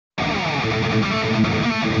You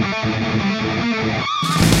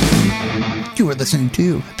are listening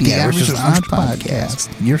to the iRacers Lounge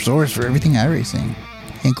Podcast, your source for everything iRacing,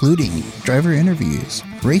 including driver interviews,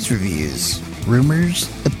 race reviews, rumors,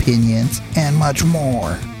 opinions, and much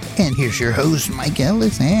more. And here's your host, Mike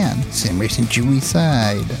Ellis and Sim Racing Chewy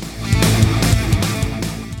Side.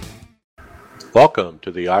 Welcome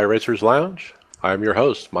to the iRacers Lounge. I'm your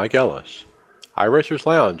host, Mike Ellis. iRacers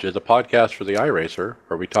Lounge is a podcast for the iRacer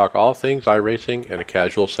where we talk all things iRacing in a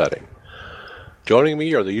casual setting. Joining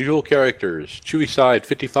me are the usual characters, Chewy Side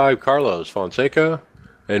 55 Carlos Fonseca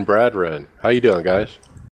and Brad Wren. How you doing, guys?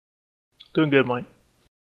 Doing good, Mike.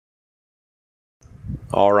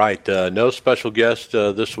 All right, no special guest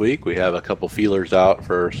this week. We have a couple feelers out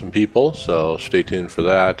for some people, so stay tuned for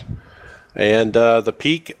that. And the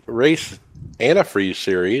Peak Race Antifreeze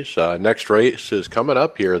Series, next race is coming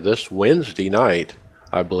up here this Wednesday night,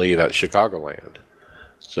 I believe, at Chicagoland.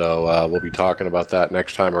 So we'll be talking about that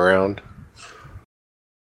next time around.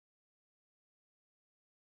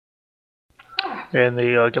 And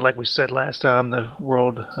like we said last time, the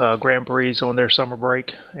World Grand Prix is on their summer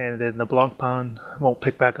break, and then the Blancpain won't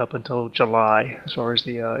pick back up until July as far as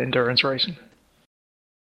the endurance racing.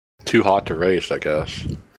 Too hot to race, I guess.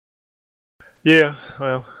 Yeah,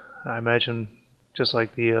 well, I imagine just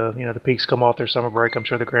like the Peaks come off their summer break, I'm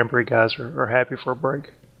sure the Grand Prix guys are happy for a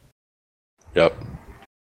break. Yep.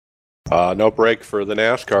 No break for the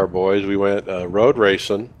NASCAR boys. We went road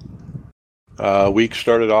racing. Week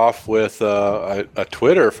started off with a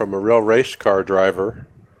Twitter from a real race car driver.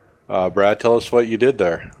 Brad, tell us what you did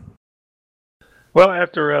there. Well,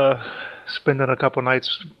 after spending a couple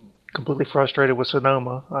nights completely frustrated with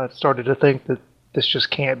Sonoma, I started to think that this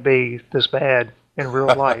just can't be this bad in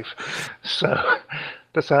real life. So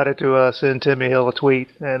decided to send Timmy Hill a tweet,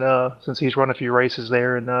 and since he's run a few races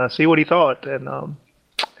there, and see what he thought. And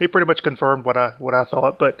he pretty much confirmed what I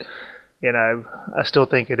thought, but I still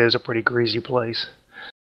think it is a pretty greasy place.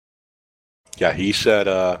 Yeah, he said,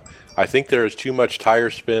 I think there is too much tire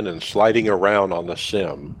spin and sliding around on the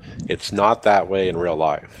sim. It's not that way in real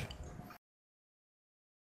life.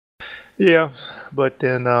 Yeah, but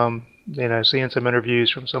then, seeing some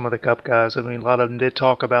interviews from some of the Cup guys, I mean, a lot of them did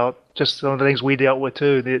talk about just some of the things we dealt with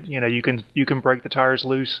too. That, you can break the tires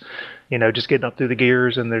loose, just getting up through the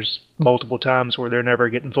gears, and there's multiple times where they're never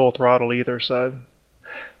getting full throttle either, so...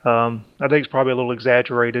 I think it's probably a little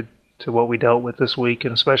exaggerated to what we dealt with this week,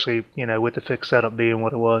 and especially, with the fixed setup being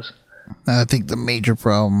what it was. I think the major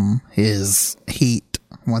problem is heat.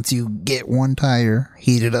 Once you get one tire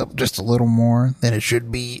heated up just a little more than it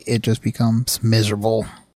should be, it just becomes miserable.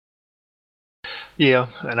 Yeah,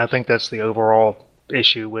 and I think that's the overall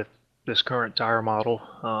issue with this current tire model.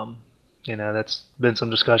 That's been some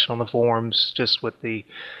discussion on the forums, just with the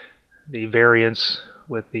variance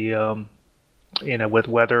with the... with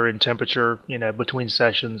weather and temperature, between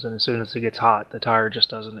sessions, and as soon as it gets hot, the tire just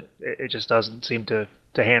doesn't seem to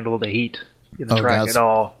handle the heat in the track at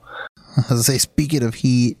all. I was say, speaking of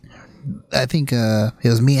heat, I think it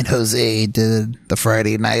was me and Jose did the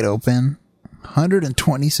Friday night open,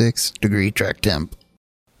 126 degree track temp.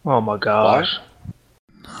 Oh my gosh.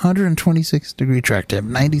 What? 126 degree track temp,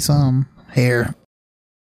 90 some hair.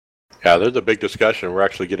 Yeah, there's a big discussion. We're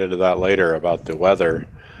actually getting into that later about the weather.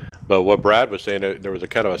 But what Brad was saying, there was a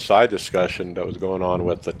kind of a side discussion that was going on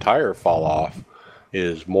with the tire fall off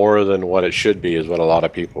is more than what it should be, is what a lot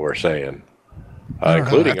of people were saying.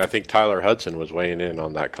 Including, I think Tyler Hudson was weighing in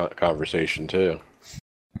on that conversation too.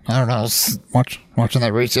 I don't know. Watching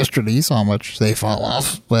that race yesterday, you saw how much they fall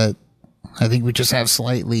off, but I think we just have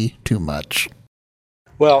slightly too much.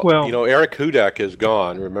 Well, Eric Hudak is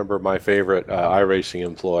gone. Remember my favorite iRacing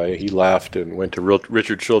employee? He left and went to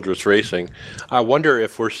Richard Childress Racing. I wonder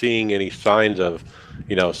if we're seeing any signs of,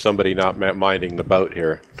 somebody not minding the boat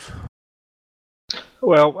here.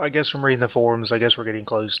 Well, I guess from reading the forums, I guess we're getting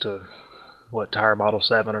close to, Tire Model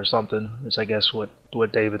 7 or something is, I guess, what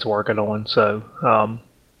David's working on. So,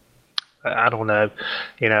 I don't know.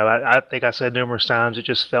 I think I said numerous times, it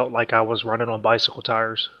just felt like I was running on bicycle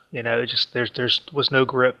tires. It just there was no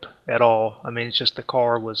grip at all. I mean, it's just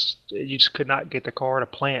you just could not get the car to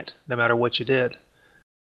plant no matter what you did.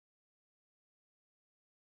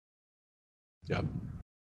 Yep.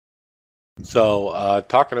 So,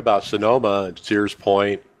 talking about Sonoma, Sears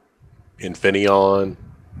Point, Infineon,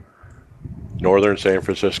 Northern San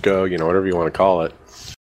Francisco, whatever you want to call it.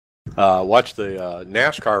 Watch the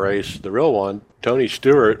NASCAR race, the real one. Tony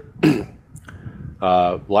Stewart,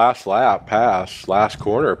 last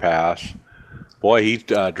corner pass. Boy, he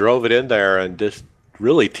drove it in there and just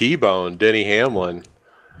really T-boned Denny Hamlin.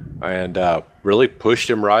 And really pushed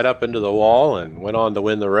him right up into the wall and went on to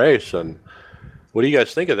win the race. And what do you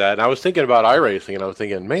guys think of that? And I was thinking about iRacing, and I was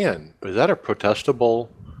thinking, man, is that a protestable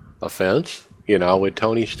offense? You know, would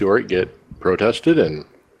Tony Stewart get protested? And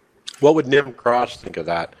what would Nim Cross think of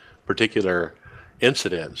that particular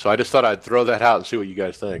incident? So I just thought I'd throw that out and see what you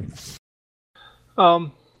guys think.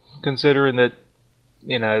 Considering that,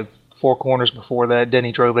 4 corners before that,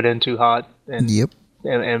 Denny drove it in too hot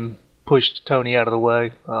and pushed Tony out of the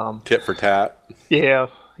way. Tit for tat. Yeah.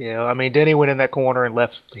 I mean, Denny went in that corner and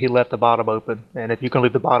left the bottom open. And if you can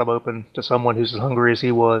leave the bottom open to someone who's as hungry as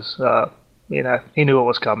he was, he knew it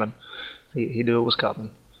was coming. He knew it was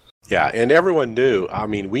coming. Yeah, and everyone knew. I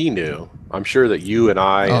mean, we knew. I'm sure that you and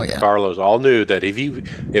I and Carlos all knew that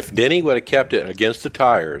if Denny would have kept it against the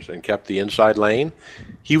tires and kept the inside lane,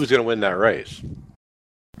 he was going to win that race.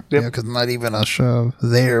 Yeah, because not even a shove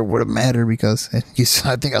there would have mattered, because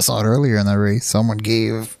I think I saw it earlier in that race. I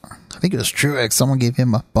think it was Truex, someone gave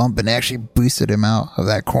him a bump and actually boosted him out of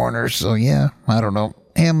that corner. So, yeah, I don't know.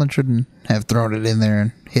 Hamlin shouldn't have thrown it in there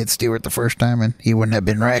and hit Stewart the first time, and he wouldn't have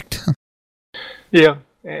been wrecked. Yeah.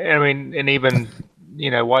 I mean, and even,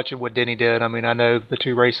 watching what Denny did, I mean, I know the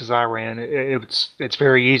 2 races I ran, it's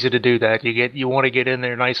very easy to do that. You want to get in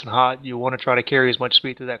there nice and hot. You want to try to carry as much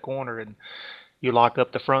speed through that corner, and you lock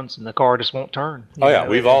up the fronts and the car just won't turn. Yeah,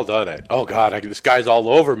 we've all done it. Oh, God, this guy's all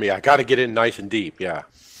over me. I got to get in nice and deep, yeah.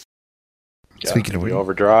 Speaking of, you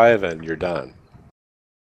overdrive and you're done.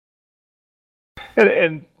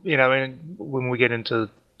 And when we get into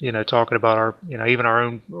talking about our, even our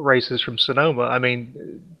own races from Sonoma, I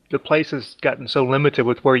mean, the place has gotten so limited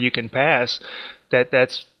with where you can pass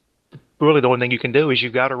that's really the only thing you can do is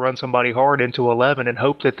you've got to run somebody hard into 11 and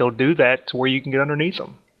hope that they'll do that to where you can get underneath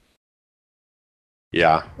them.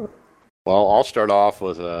 Yeah. Well, I'll start off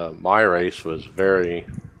with my race was very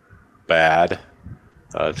bad.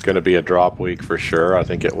 It's going to be a drop week for sure. I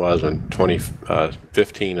think it was in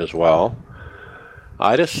 2015 as well.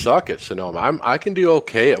 I just suck at Sonoma. I can do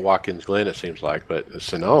okay at Watkins Glen, it seems like, but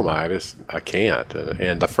Sonoma, I can't.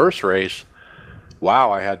 And the first race,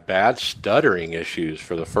 wow, I had bad stuttering issues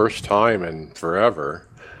for the first time in forever,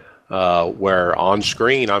 where on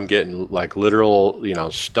screen I'm getting like literal,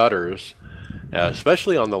 stutters,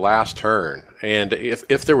 especially on the last turn. And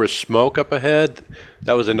if there was smoke up ahead,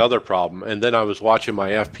 that was another problem. And then I was watching my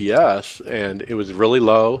FPS, and it was really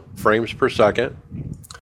low frames per second.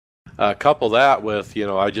 Couple that with,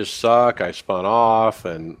 I just suck. I spun off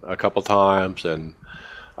and a couple times, and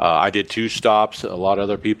I did 2 stops. A lot of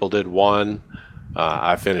other people did 1.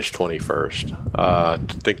 I finished 21st. I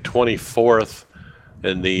think 24th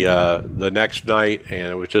in the next night,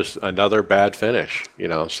 and it was just another bad finish.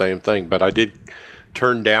 Same thing. But I did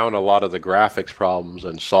turn down a lot of the graphics problems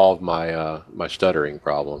and solve my my stuttering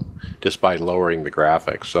problem just by lowering the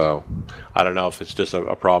graphics. So I don't know if it's just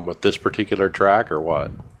a problem with this particular track or what.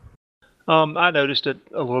 I noticed it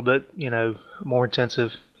a little bit, more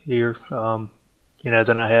intensive here, than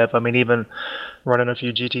I have. I mean, even running a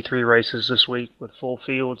few GT3 races this week with full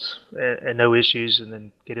fields and no issues, and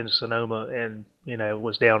then get into Sonoma and,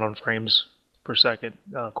 was down on frames per second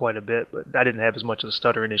quite a bit. But I didn't have as much of the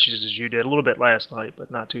stuttering issues as you did. A little bit last night,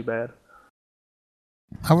 but not too bad.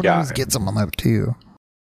 I would always get some on lap 2.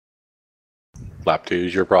 Lap 2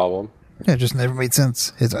 is your problem? Yeah, it just never made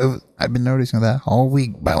sense. I've been noticing that all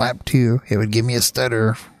week. By lap 2, it would give me a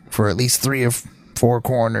stutter for at least 3 or 4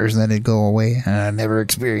 corners, and then it'd go away, and I'd never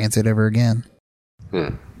experience it ever again.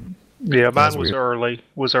 Yeah, mine was early.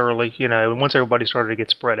 And once everybody started to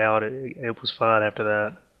get spread out, it was fine after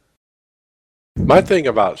that. My thing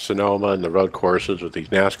about Sonoma and the road courses with these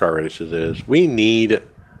NASCAR races is we need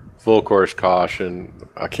full course caution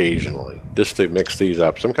occasionally, just to mix these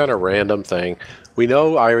up. Some kind of random thing. We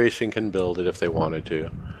know iRacing can build it if they wanted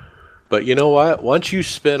to. But you know what? Once you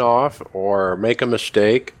spin off or make a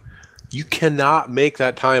mistake, you cannot make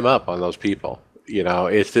that time up on those people.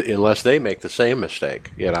 Unless they make the same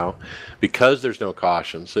mistake, because there's no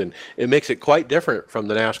cautions. And it makes it quite different from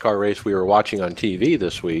the NASCAR race we were watching on TV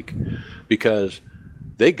this week, because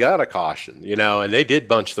they got a caution, and they did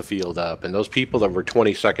bunch the field up. And those people that were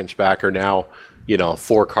 20 seconds back are now,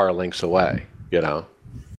 4 car lengths away,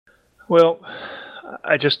 Well,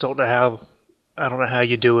 I just don't know how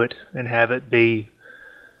you do it and have it be,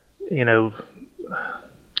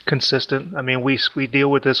 consistent. I mean, we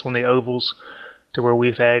deal with this on the ovals to where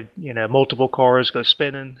we've had, multiple cars go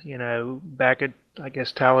spinning, back at, I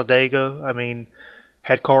guess, Talladega. I mean,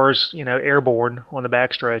 had cars, airborne on the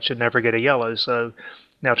backstretch and never get a yellow. So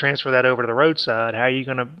now transfer that over to the roadside. How are you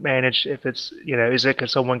going to manage if it's, is it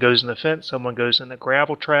because someone goes in the fence, someone goes in the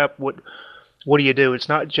gravel trap? What do you do? It's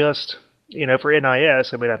not just, for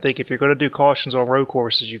NIS, I mean, I think if you're going to do cautions on road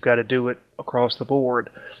courses, you've got to do it across the board.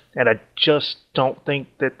 And I just don't think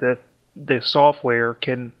that the software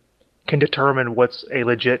can determine what's a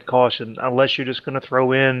legit caution unless you're just going to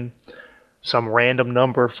throw in some random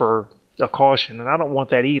number for a caution. And I don't want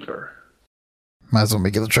that either. Might as well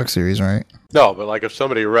make it the truck series, right? No, but like if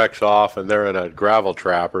somebody wrecks off and they're in a gravel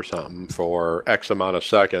trap or something for X amount of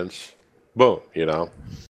seconds, boom,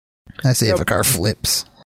 I say if a car flips.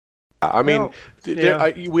 I mean,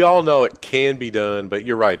 we all know it can be done, but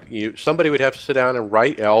you're right. Somebody would have to sit down and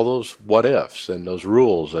write all those what ifs and those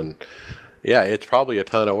rules, and yeah, it's probably a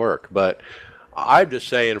ton of work. But I'm just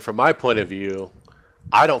saying, from my point of view,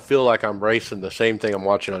 I don't feel like I'm racing the same thing I'm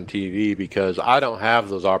watching on TV because I don't have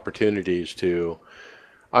those opportunities to.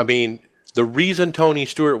 I mean, the reason Tony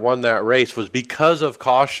Stewart won that race was because of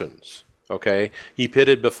cautions. Okay, he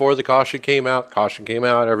pitted before the caution came out. Caution came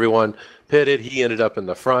out. Everyone pitted. He ended up in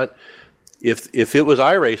the front. If it was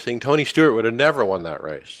iRacing, Tony Stewart would have never won that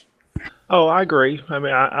race. Oh, I agree. I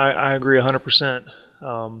mean, I agree 100%.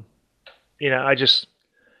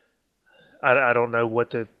 I don't know what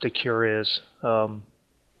the cure is.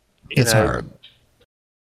 It's hard.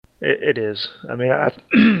 It is. I mean,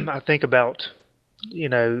 I think about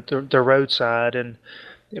the roadside, and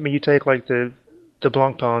I mean, you take like the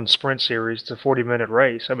Blancpain Sprint Series, it's a 40-minute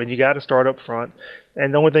race. I mean, you got to start up front,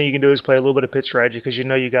 and the only thing you can do is play a little bit of pit strategy because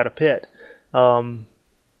you got to pit.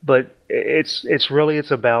 But it's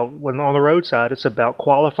about, when on the roadside, it's about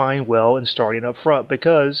qualifying well and starting up front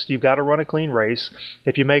because you've got to run a clean race.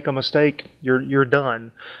 If you make a mistake, you're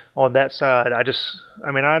done. On that side, I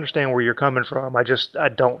understand where you're coming from. I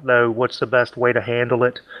don't know what's the best way to handle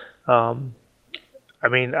it. I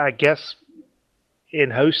mean, I guess in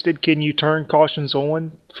hosted, can you turn cautions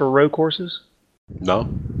on for road courses? No.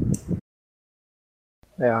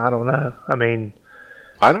 Yeah, I don't know. I mean,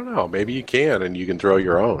 I don't know. Maybe you can, and you can throw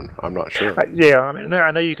your own. I'm not sure.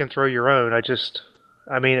 I know you can throw your own. I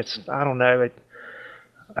don't know.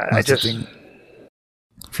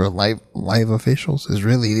 For live officials is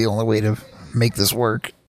really the only way to make this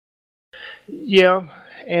work. Yeah,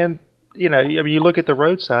 and you look at the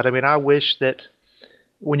roadside. I mean, I wish that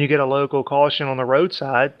when you get a local caution on the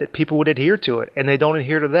roadside, that people would adhere to it, and they don't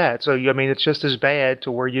adhere to that. So it's just as bad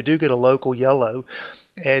to where you do get a local yellow.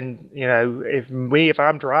 And if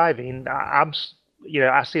I'm driving, I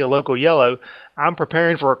see a local yellow, I'm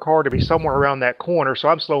preparing for a car to be somewhere around that corner, so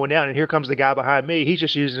I'm slowing down, and here comes the guy behind me. He's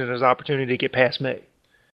just using it as an opportunity to get past me.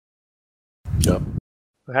 Yep.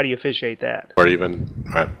 How do you officiate that? Or even,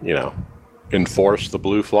 enforce the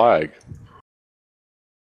blue flag.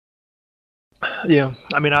 Yeah,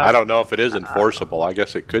 I mean, I don't know if it is enforceable. I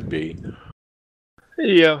guess it could be.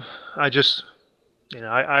 Yeah,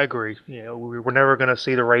 I agree. We're never going to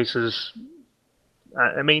see the races.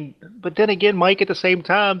 I mean, but then again, Mike, at the same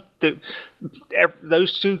time,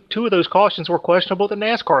 those two of those cautions were questionable that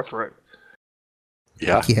NASCAR threw.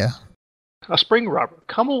 Yeah. Yeah. A spring rubber.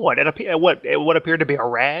 Come on. What appeared to be a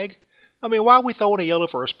rag? I mean, why are we throwing a yellow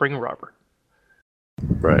for a spring rubber?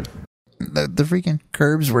 Right. The freaking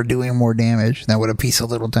curbs were doing more damage than what a piece of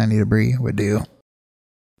little tiny debris would do.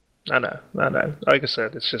 I know. Like I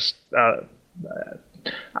said, it's just...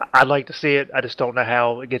 I'd like to see it. I just don't know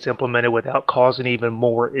how it gets implemented without causing even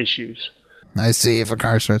more issues. I see if a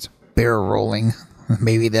car starts barrel rolling,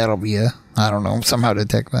 maybe that'll be somehow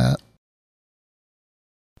detect that.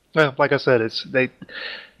 Well, like I said,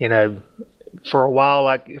 for a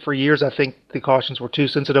while, for years, I think the cautions were too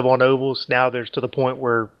sensitive on ovals. Now there's to the point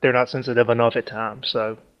where they're not sensitive enough at times.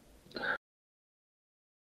 So,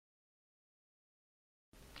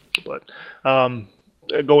 but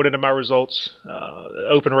going into my results,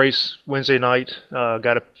 open race Wednesday night,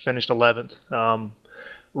 finished 11th.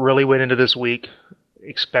 Really went into this week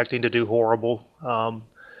expecting to do horrible,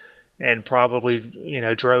 and probably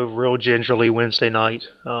drove real gingerly Wednesday night.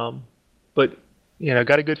 But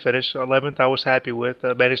got a good finish. 11th, I was happy with.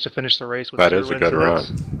 Managed to finish the race with that is a good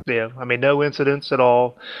run. Yeah, I mean, no incidents at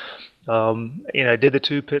all. Did the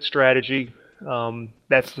 2 pit strategy.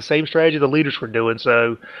 That's the same strategy the leaders were doing.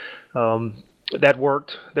 So that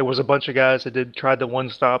worked. There was a bunch of guys that tried the 1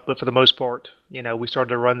 stop, but for the most part, we started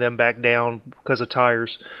to run them back down because of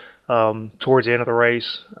tires towards the end of the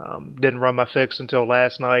race. Didn't run my fix until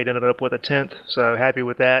last night. Ended up with a 10th, so happy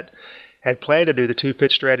with that. Had planned to do the 2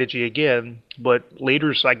 pit strategy again, but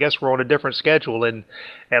leaders, I guess, were on a different schedule. And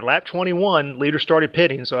at lap 21, leaders started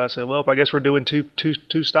pitting. So I said, well, I guess we're doing two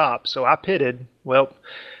stops. So I pitted. Well,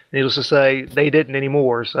 needless to say, they didn't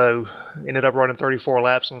anymore. So ended up running 34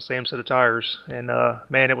 laps on the same set of tires. And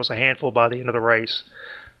man, it was a handful by the end of the race.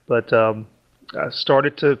 But I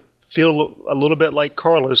started to feel a little bit like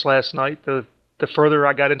Carlos last night. The further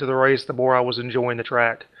I got into the race, the more I was enjoying the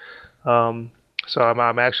track. So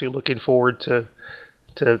I'm actually looking forward to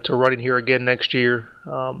running here again next year.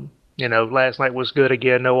 Last night was good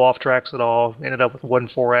again, no off tracks at all. Ended up with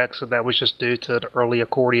 1.4x, and that was just due to the early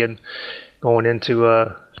accordion going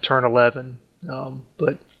into turn 11.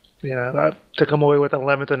 But to come away with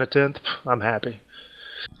 11th and a 10th, I'm happy.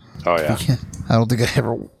 Oh yeah. I don't think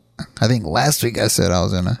I think last week I said I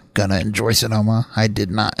was gonna enjoy Sonoma. I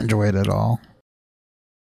did not enjoy it at all.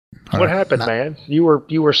 What happened, man? You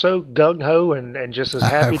were so gung ho and just as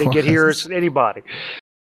happy to get here as anybody.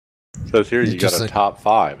 So here you got a top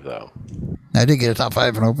 5 though. I did get a top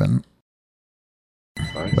 5 in open,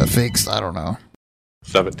 Nice. but fixed, I don't know.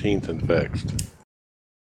 17th and fixed.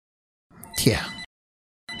 Yeah,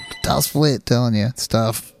 top split, telling you, it's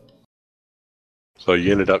tough. So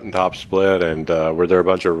you ended up in top split, and were there a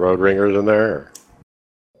bunch of road ringers in there? Or?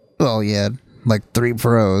 Well, you had like 3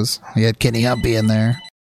 pros. You had Kenny Humpy in there.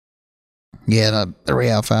 You had Ray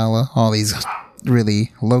Alfala, all these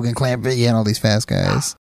really Logan Clampett. You had all these fast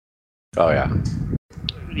guys. Oh yeah.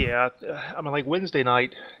 Yeah, I mean, like Wednesday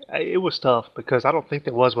night, it was tough because I don't think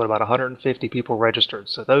there was about 150 people registered.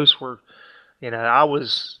 So those were,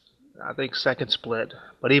 I think second split,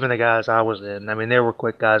 but even the guys I was in, I mean, there were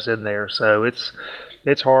quick guys in there. So it's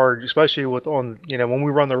hard, especially when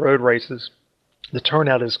we run the road races, the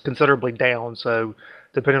turnout is considerably down. So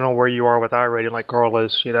depending on where you are with iRating, like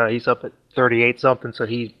Carlos, he's up at 38 something, so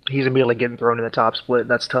he's immediately getting thrown in the top split.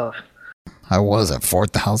 That's tough. I was at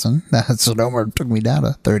 4,000. Sonoma took me down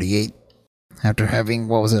to 38 after having, a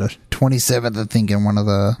 27th, I think, in one of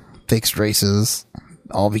the fixed races,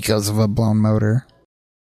 all because of a blown motor.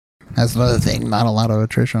 That's another thing, not a lot of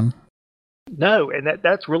attrition. No, and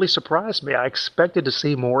that's really surprised me. I expected to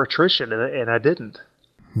see more attrition, and I didn't.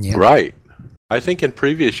 Yep. Right. I think in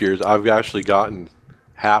previous years, I've actually gotten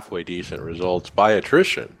halfway decent results by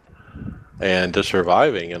attrition and to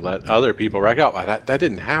surviving and let other people wreck out. That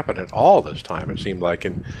didn't happen at all this time, it seemed like.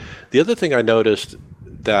 And the other thing I noticed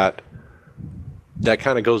that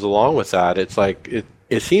kind of goes along with that, it's like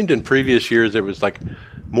it seemed in previous years there was like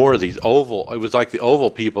more of these it was like the oval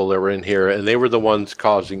people that were in here, and they were the ones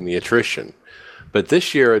causing the attrition. But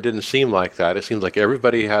this year it didn't seem like that. It seemed like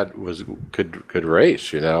everybody could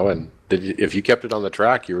race, and if you kept it on the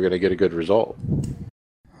track, you were going to get a good result.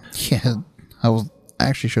 Yeah, I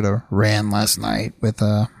actually should have ran last night with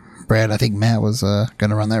Brad. I think Matt was going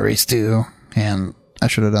to run that race too, and I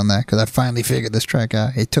should have done that because I finally figured this track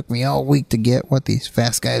out. It took me all week to get what these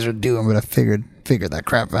fast guys are doing, but I figured that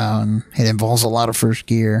crap out, and it involves a lot of first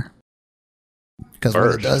gear. Because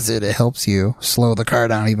what it does, it helps you slow the car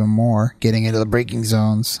down even more, getting into the braking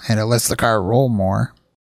zones, and it lets the car roll more.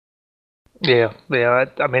 Yeah.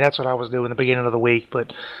 I mean, that's what I was doing at the beginning of the week,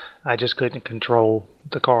 but I just couldn't control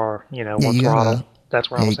the car, one throttle.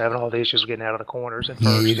 That's where I was having all the issues getting out of the corners.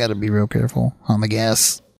 You got to be real careful on the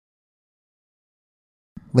gas.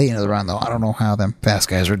 Late into the run, though, I don't know how them fast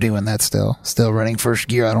guys are doing that still. Still running first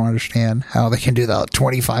gear. I don't understand how they can do that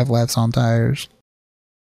 25 laps on tires.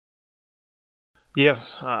 Yeah,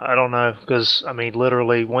 I don't know. Because, I mean,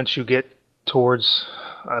 literally, once you get towards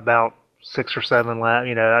about 6 or 7 laps,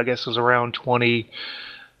 I guess it was around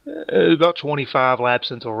 25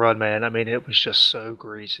 laps into a run, man. I mean, it was just so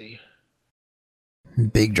greasy.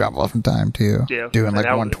 Big drop off in time, too. Yeah. Doing like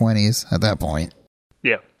 120s at that point.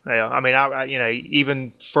 Yeah. Yeah, I mean, I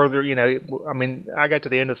even further, I mean, I got to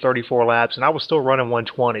the end of 34 laps, and I was still running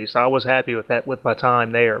 120, so I was happy with that, with my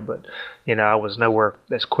time there, but, I was nowhere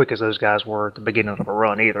as quick as those guys were at the beginning of a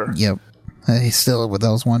run either. Yep. Still, with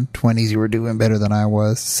those 120s, you were doing better than I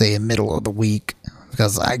was, say, in middle of the week,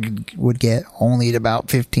 because I would get only at about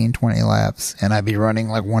 15, 20 laps, and I'd be running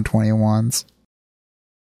like 121s,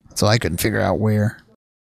 so I couldn't figure out where.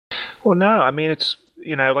 Well, no, I mean, it's,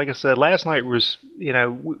 like I said, last night was, I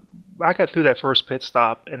got through that first pit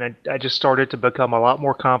stop, and I just started to become a lot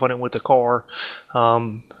more confident with the car.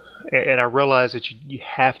 And I realized that you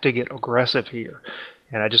have to get aggressive here.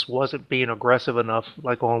 And I just wasn't being aggressive enough,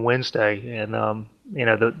 like on Wednesday. And,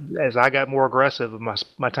 as I got more aggressive,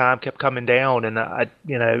 my time kept coming down, and I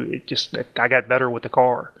got better with the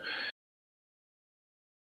car.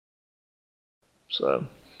 So,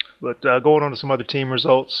 but going on to some other team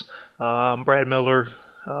results, Brad Miller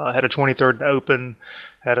had a 23rd open,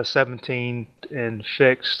 had a 17 in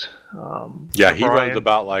fixed. Yeah, he runs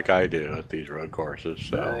about like I do at these road courses.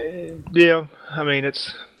 So yeah, I mean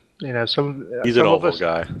he's an oval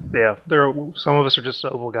guy. Yeah, some of us are just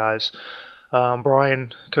oval guys.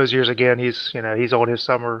 Brian Cozier's again. He's on his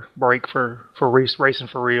summer break for racing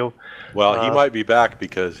for real. Well, he might be back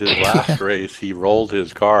because his last race he rolled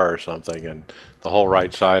his car or something, and the whole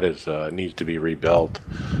right side needs to be rebuilt.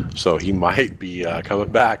 So he might be coming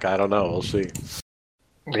back. I don't know. We'll see.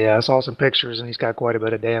 Yeah, I saw some pictures, and he's got quite a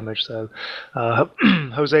bit of damage. So,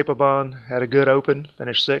 Jose Pabon had a good open,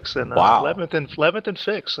 finished 6th, and 11th and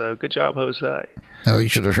 6th. So, good job, Jose. Oh, you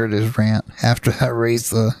should have heard his rant after that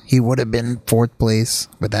race. He would have been 4th place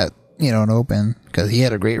with that, an open, because he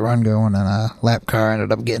had a great run going, and a lap car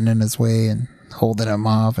ended up getting in his way and holding him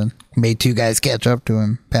off, and made 2 guys catch up to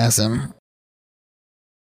him, pass him.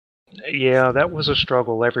 Yeah, that was a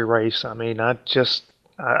struggle every race. I mean,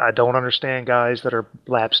 I don't understand guys that are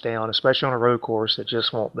laps down, especially on a road course that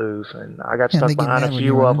just won't move. And I got stuck behind a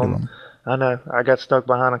few of them. I know. I got stuck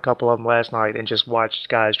behind a couple of them last night and just watched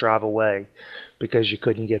guys drive away because you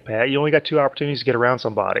couldn't get past. You only got 2 opportunities to get around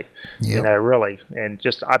somebody. Yep. Really. And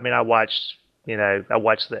I watched the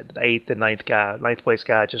 8th and 9th place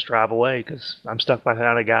guy just drive away because I'm stuck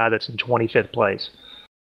behind a guy that's in 25th place.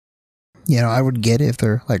 I would get it if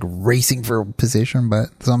they're like racing for a position, but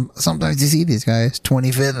sometimes you see these guys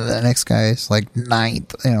 25th and the next guy is like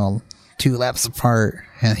 9th, 2 laps apart,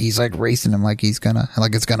 and he's like racing him like it's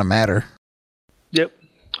gonna matter. Yep.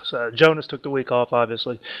 So Jonas took the week off,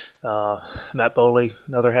 obviously. Matt Boley,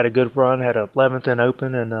 had a good run, had a 11th in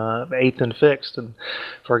open and 8th in fixed, and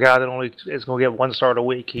for a guy that only is going to get 1 start a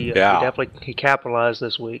week, he definitely capitalized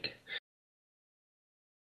this week.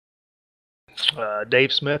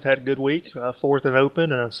 Dave Smith had a good week, 4th in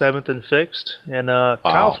open and a 7th in fixed. And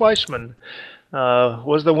Kyle Fleischman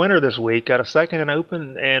was the winner this week, got a 2nd in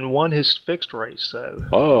open and won his fixed race. So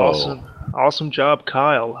awesome job,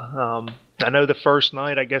 Kyle. I know the first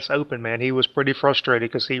night, I guess, open, man, he was pretty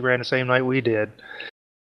frustrated because he ran the same night we did.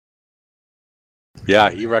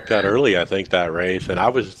 Yeah, he wrecked out early, I think, that race. And I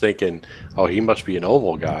was thinking, he must be an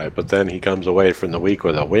oval guy. But then he comes away from the week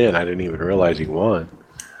with a win. I didn't even realize he won.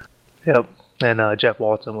 Yep. And Jeff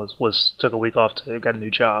Walton took a week off to got a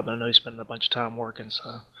new job. I know he's spending a bunch of time working.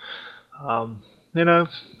 So,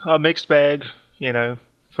 a mixed bag,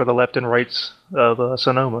 for the left and rights of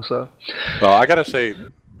Sonoma. So, well, I gotta say,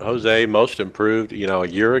 Jose most improved. A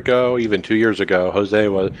year ago, even 2 years ago, Jose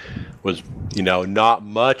was not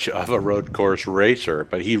much of a road course racer,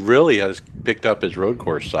 but he really has picked up his road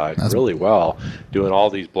course side really well, doing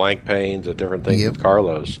all these blank panes and different things with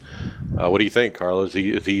Carlos. What do you think, Carlos?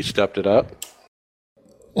 Has he stepped it up?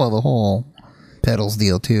 Well, the whole pedals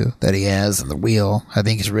deal, too, that he has, and the wheel, I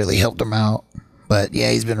think has really helped him out. But, yeah,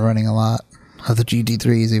 he's been running a lot of the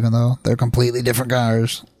GT3s, even though they're completely different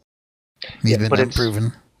cars. He's been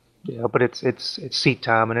improving. Yeah, but it's seat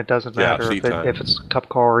time, and it doesn't matter if it's a Cup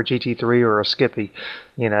car or a GT3 or a Skippy.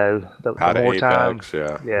 The more time,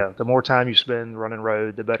 the more time you spend running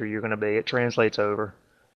road, the better you're going to be. It translates over.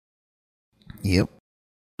 Yep.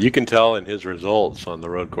 You can tell in his results on the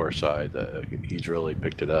road course side that he's really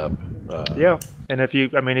picked it up. And if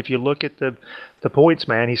you look at the points,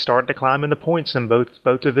 man, he's starting to climb in the points in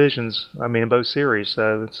both divisions. In both series.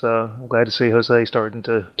 So it's I'm glad to see Jose starting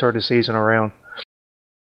to turn the season around.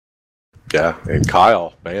 Yeah, and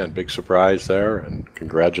Kyle, man, big surprise there, and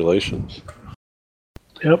congratulations.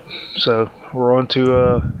 Yep. So we're on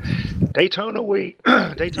to Daytona week.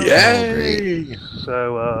 Yay! Week.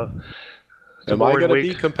 So. Am I going to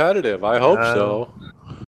be competitive? I hope so.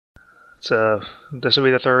 This will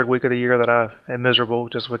be the 3rd week of the year that I am miserable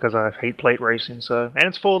just because I hate plate racing. So, and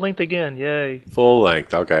it's full length again. Yay! Full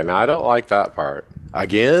length. Okay. Now I don't like that part.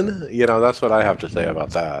 Again, that's what I have to say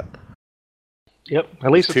about that. Yep.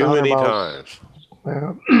 At least it's too many times.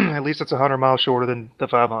 At least it's 100 miles shorter than the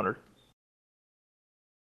 500.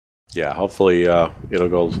 Yeah. Hopefully, it'll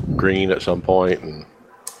go green at some point and.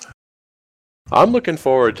 I'm looking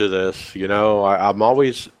forward to this.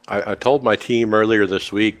 I told my team earlier this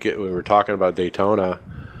week, we were talking about Daytona.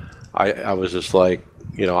 I was just like,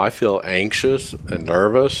 I feel anxious and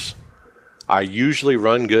nervous. I usually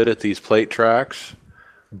run good at these plate tracks,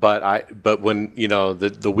 but when,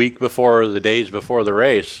 the week before, the days before the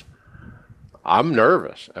race, I'm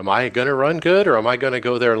nervous. Am I going to run good, or am I going to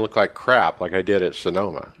go there and look like crap like I did at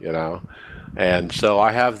Sonoma, And so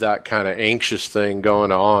I have that kind of anxious thing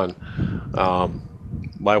going on.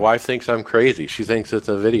 My wife thinks I'm crazy. She thinks it's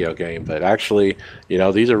a video game, but actually,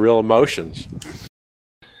 these are real emotions.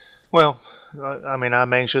 Well,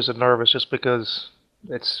 I'm anxious and nervous just because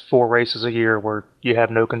it's 4 races a year where you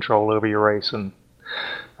have no control over your race. And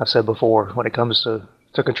I said before, when it comes to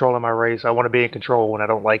controlling my race, I want to be in control, and I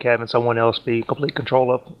don't like having someone else be in complete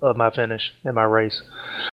control of my finish in my race.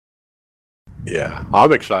 Yeah,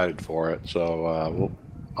 I'm excited for it. So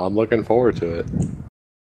I'm looking forward to it.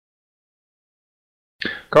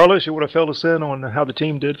 Carlos, you want to fill us in on how the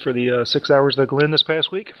team did for the 6 hours of the Glen this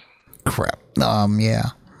past week? Crap. Yeah.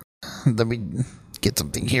 Let me get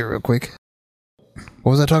something here real quick.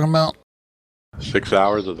 What was I talking about? 6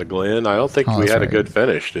 hours of the Glen. I don't think we had a good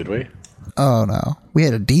finish, did we? Oh, no. We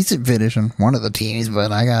had a decent finish on one of the teams, but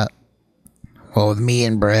with me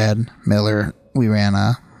and Brad Miller, we ran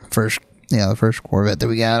the first Corvette that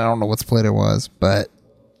we got. I don't know what split it was, but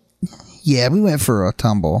yeah, we went for a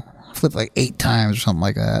tumble. Flipped like 8 times or something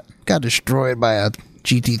like that. Got destroyed by a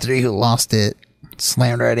GT3 who lost it.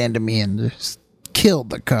 Slammed right into me and just killed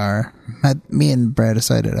the car. Me and Brad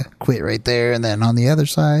decided to quit right there. And then on the other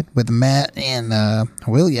side with Matt and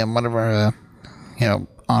William, one of our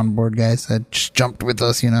onboard guys that just jumped with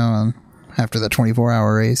us, after the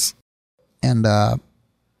 24-hour race. And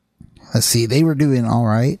let's see, they were doing all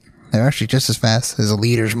right. They're actually just as fast as the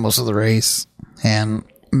leaders most of the race. And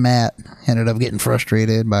Matt ended up getting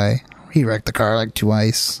frustrated he wrecked the car like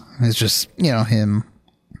twice. It's just, him.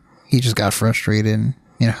 He just got frustrated. And,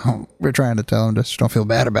 we're trying to tell him just don't feel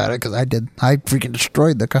bad about it because I freaking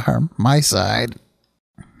destroyed the car, my side.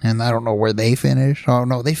 And I don't know where they finished. Oh,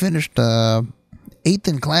 no, they finished 8th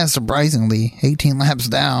in class, surprisingly, 18 laps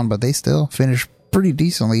down, but they still finished pretty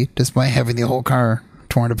decently despite having the whole car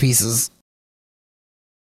torn to pieces.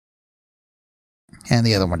 And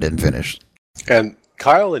the other one didn't finish. And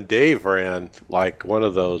Kyle and Dave ran like one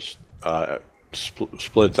of those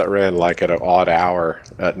splits that ran like at an odd hour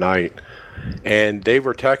at night. And they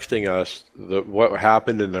were texting us what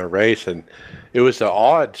happened in the race. And it was an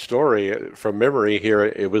odd story from memory here.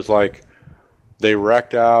 It was like they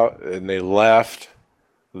wrecked out and they left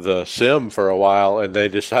the sim for a while and they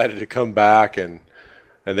decided to come back and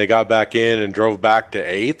they got back in and drove back to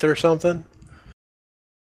 8th or something.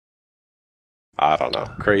 I don't know.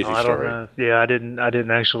 Crazy story. I don't know. Yeah, I don't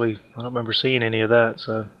remember seeing any of that,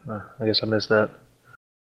 so I guess I missed that.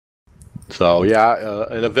 So, yeah,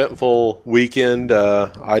 an eventful weekend.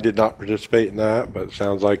 I did not participate in that, but it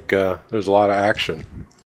sounds like there's a lot of action.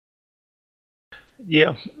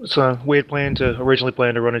 Yeah, so we had originally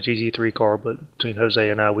planned to run a GT3 car, but between Jose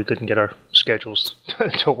and I, we couldn't get our schedules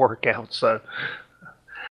to work out, so...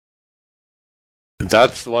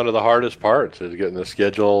 That's one of the hardest parts, is getting the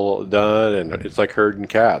schedule done, and it's like herding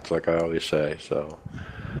cats, like I always say. So,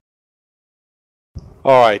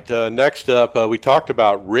 all right. Next up, we talked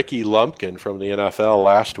about Ricky Lumpkin from the NFL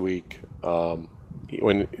last week.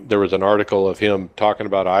 When there was an article of him talking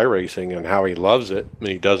about iRacing and how he loves it, and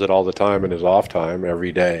he does it all the time in his off time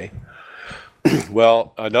every day.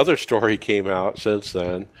 Well, another story came out since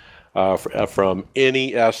then from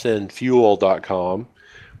nesnfuel.com.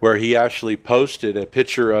 where he actually posted a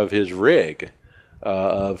picture of his rig,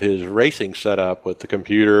 of his racing setup with the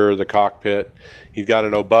computer, the cockpit. He's got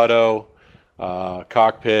an Obuto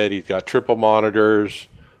cockpit. He's got triple monitors.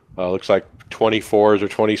 Looks like 24s or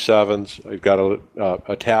 27s. He's got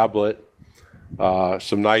a tablet,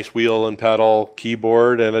 some nice wheel and pedal,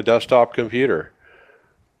 keyboard, and a desktop computer.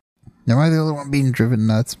 Am I the only one being driven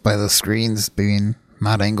nuts by the screens being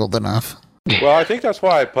not angled enough? Well, I think that's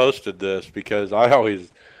why I posted this, because I always...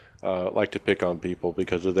 like to pick on people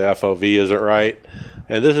because of the FOV isn't right.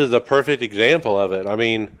 And this is a perfect example of it. I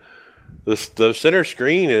mean, the center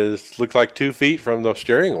screen looks like 2 feet from the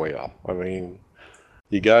steering wheel. I mean,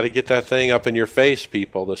 you got to get that thing up in your face,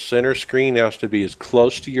 people. The center screen has to be as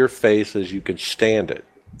close to your face as you can stand it.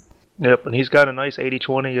 Yep, and he's got a nice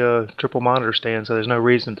 80/20 triple monitor stand, so there's no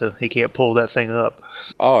reason he can't pull that thing up.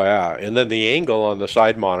 Oh, yeah. And then the angle on the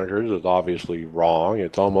side monitors is obviously wrong.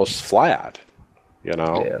 It's almost flat.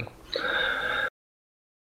 Yeah.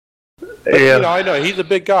 But, I know he's a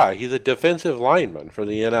big guy. He's a defensive lineman for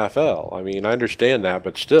the NFL. I mean, I understand that,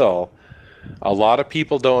 but still, a lot of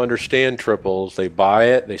people don't understand triples. They buy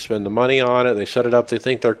it, they spend the money on it, they set it up, they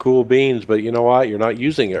think they're cool beans, but you know what? You're not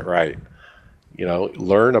using it right.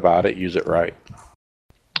 Learn about it, use it right.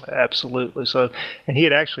 Absolutely. So, and he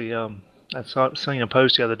had actually, I saw a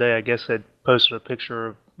post the other day, I guess had posted a picture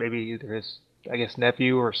of maybe either his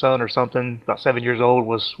nephew or son or something, about 7 years old,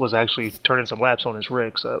 was actually turning some laps on his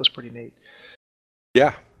rig, so that was pretty neat.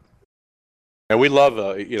 Yeah. And we love,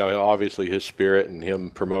 obviously his spirit and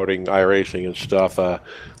him promoting iRacing and stuff. But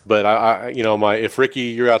if Ricky,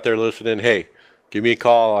 you're out there listening, hey, give me a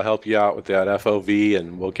call. I'll help you out with that FOV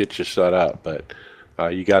and we'll get you set up. But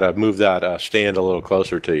you got to move that stand a little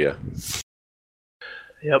closer to you.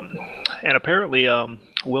 Yep. And apparently,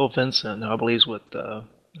 Will Vincent, I believe, is with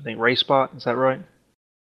I think RaceSpot, is that right?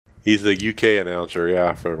 He's the UK announcer,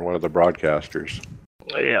 yeah, for one of the broadcasters.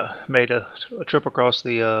 Yeah, made a trip across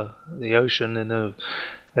the ocean, and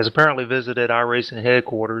has apparently visited iRacing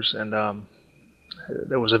headquarters, and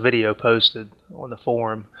there was a video posted on the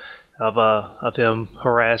forum of him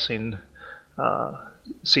harassing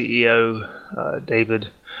CEO David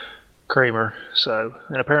Kramer. So,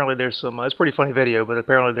 and apparently there's some. It's a pretty funny video, but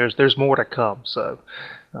apparently there's more to come. So,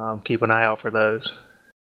 keep an eye out for those.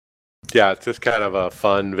 Yeah, it's just kind of a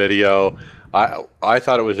fun video. I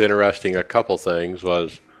thought it was interesting. A couple things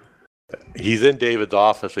was he's in David's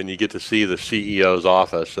office, and you get to see the CEO's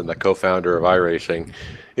office and the co-founder of iRacing.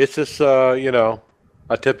 It's just a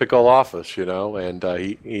typical office, and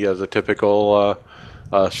he has a typical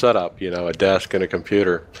setup, a desk and a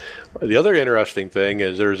computer. The other interesting thing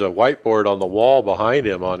is there's a whiteboard on the wall behind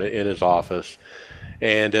him in his office,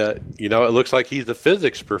 and it looks like he's a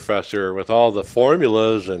physics professor with all the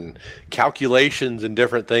formulas and calculations and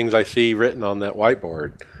different things I see written on that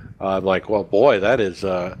whiteboard. I'm like, well, boy,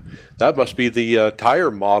 that must be the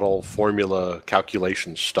tire model formula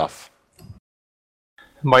calculation stuff.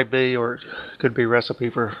 Might be, or it could be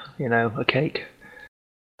recipe for, a cake.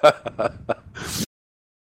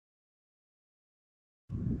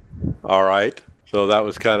 All right. So that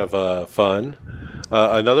was kind of fun.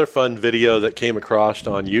 Another fun video that came across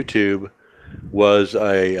on YouTube was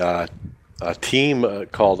a team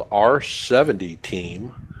called R70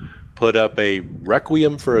 Team put up a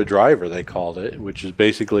Requiem for a Driver, they called it, which is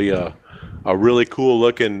basically a really cool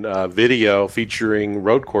looking video featuring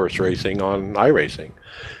road course racing on iRacing.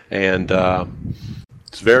 And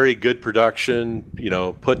it's very good production,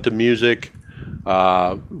 put to music,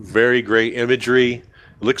 very great imagery.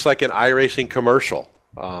 It looks like an iRacing commercial,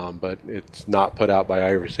 but it's not put out by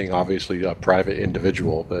iRacing, obviously a private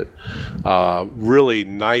individual, but really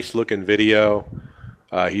nice looking video.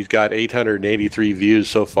 He's got 883 views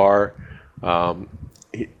so far. The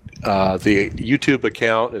YouTube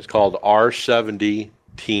account is called R70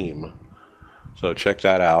 Team. So check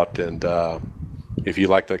that out, and if you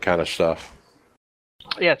like that kind of stuff.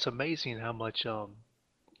 Yeah, it's amazing how much,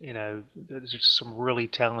 there's just some really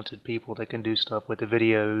talented people that can do stuff with the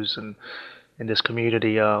videos and in this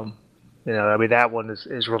community. That one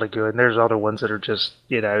is really good. And there's other ones that are just,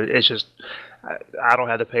 it's just, I don't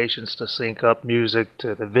have the patience to sync up music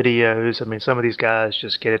to the videos. I mean, some of these guys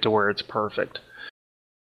just get it to where it's perfect.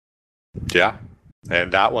 Yeah.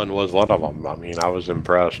 And that one was one of them. I mean, I was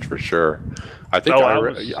impressed for sure. I think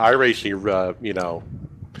iRacing,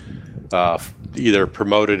 either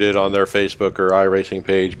promoted it on their Facebook or iRacing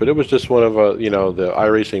page, but it was just one of the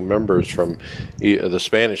iRacing members from the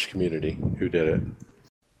Spanish community who did it.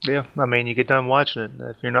 Yeah, I mean, you get done watching it.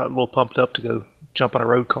 If you're not a little pumped up to go jump on a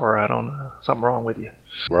road car out on something wrong with you.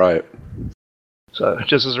 Right. So,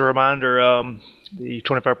 just as a reminder, the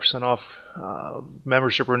 25% off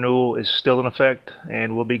membership renewal is still in effect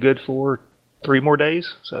and will be good for 3 more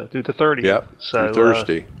days, so through the 30th. Yep, so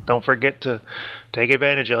Thursday. Don't forget to take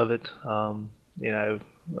advantage of it. On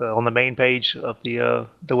the main page of the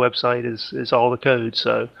website is all the codes.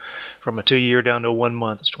 So from a 2-year down to a 1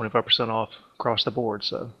 month, it's 25% off across the board.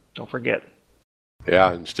 So don't forget.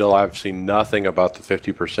 Yeah, and still I've seen nothing about the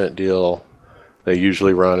 50% deal. They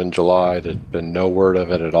usually run in July. There's been no word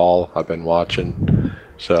of it at all. I've been watching.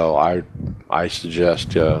 So I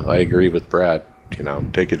suggest, I agree with Brad,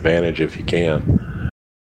 take advantage if you can.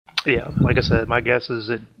 Yeah, like I said, my guess is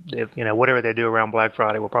that if, whatever they do around Black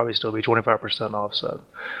Friday will probably still be 25% off. So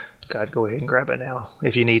go ahead and grab it now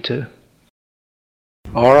if you need to.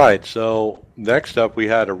 All right, so next up we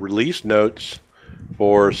had a release notes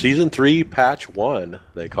for Season 3, Patch 1,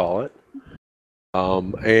 they call it.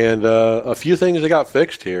 And a few things that got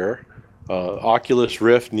fixed here. Oculus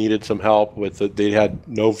Rift needed some help with it. They had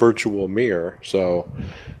no virtual mirror, so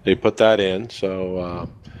they put that in. So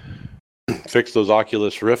fixed those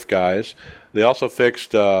Oculus Rift guys. They also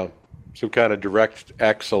fixed some kind of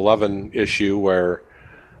DirectX 11 issue where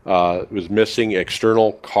it was missing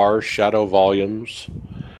external car shadow volumes,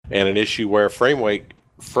 and an issue where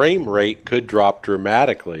frame rate could drop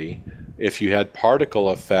dramatically if you had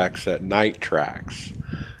particle effects at night tracks.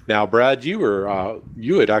 Now, Brad,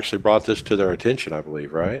 you had actually brought this to their attention, I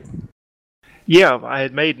believe, right? Yeah, I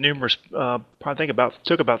had made numerous.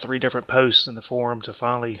 Took about 3 different posts in the forum to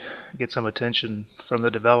finally get some attention from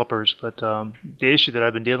the developers. But the issue that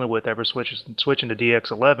I've been dealing with ever switching to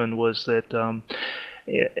DX11 was that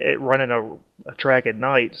it running a track at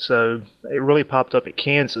night, so it really popped up at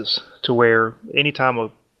Kansas to where anytime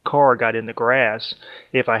a car got in the grass,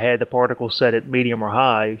 if I had the particle set at medium or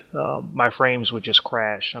high, my frames would just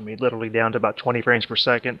crash. I mean, literally down to about 20 frames per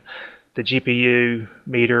second. The GPU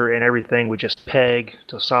meter and everything would just peg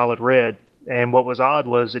to solid red. And what was odd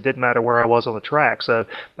was it didn't matter where I was on the track. So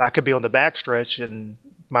I could be on the backstretch and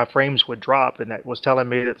my frames would drop, and that was telling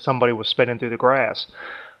me that somebody was spinning through the grass.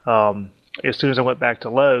 As soon as I went back to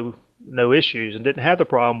low, no issues, and didn't have the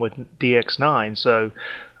problem with DX9. So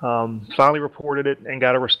finally reported it and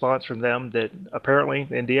got a response from them that apparently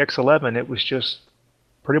in DX11 it was just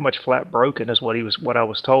pretty much flat broken is what I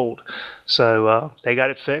was told. So they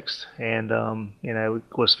got it fixed, and it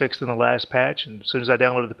was fixed in the last patch. And as soon as I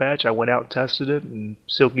downloaded the patch, I went out and tested it, and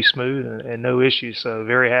silky smooth and no issues. So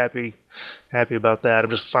very happy about that.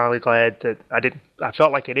 I'm just finally glad that I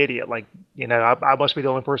felt like an idiot. Like, I must be the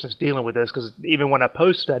only person that's dealing with this, because even when I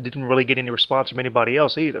posted, I didn't really get any response from anybody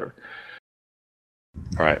else either.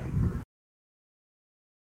 All right.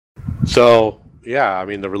 So, yeah, I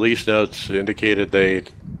mean, the release notes indicated they,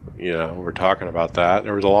 were talking about that.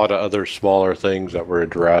 There was a lot of other smaller things that were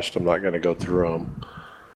addressed. I'm not going to go through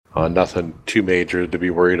them. Nothing too major to be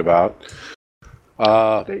worried about.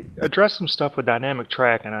 They addressed some stuff with dynamic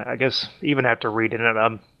track, and I guess even after reading it,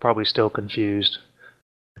 I'm probably still confused.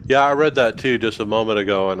 Yeah, I read that too just a moment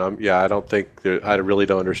ago, and I really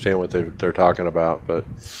don't understand what they're talking about. But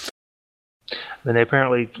then they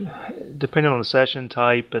apparently, depending on the session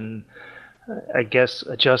type, and I guess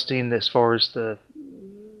adjusting as far as the,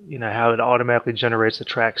 how it automatically generates the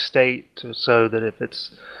track state, so that if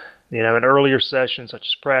it's, an earlier session such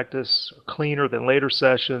as practice, cleaner than later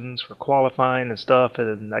sessions for qualifying and stuff,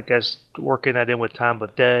 and I guess working that in with time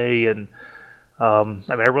of day, and I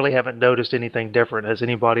really haven't noticed anything different. Has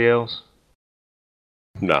anybody else?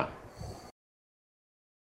 No.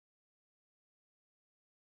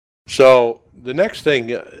 So the next thing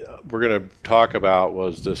we're going to talk about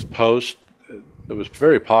was this post that was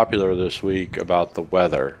very popular this week about the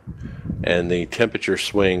weather and the temperature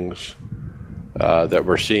swings that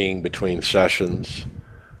we're seeing between sessions,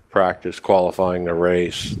 practice, qualifying the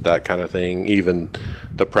race, that kind of thing, even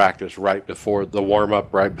the practice right before the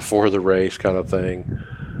warm-up, right before the race kind of thing,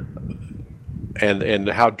 and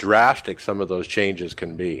how drastic some of those changes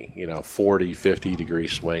can be, 40, 50 degree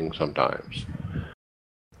swing sometimes.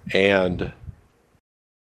 And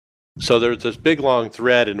so there's this big long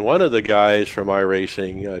thread, and one of the guys from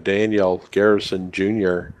iRacing, Daniel Garrison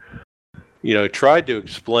Jr., tried to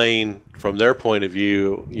explain from their point of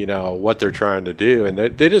view, what they're trying to do. And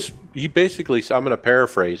he basically, I'm going to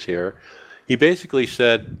paraphrase here, he basically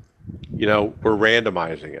said, we're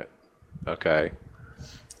randomizing it, okay?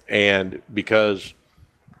 And because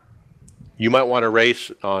you might want to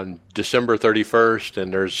race on December 31st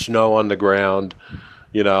and there's snow on the ground,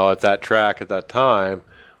 at that track at that time,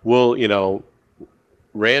 we'll,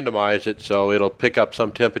 randomize it so it'll pick up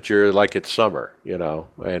some temperature like it's summer,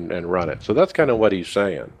 and run it. So that's kind of what he's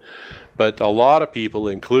saying. But a lot of people,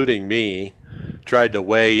 including me, tried to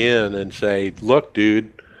weigh in and say, look,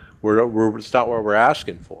 dude, it's not what we're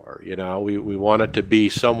asking for. We want it to be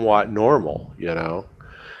somewhat normal,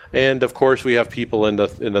 And of course we have people in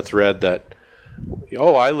the thread that,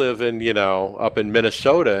 I live in, up in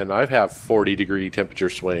Minnesota, and I have 40 degree temperature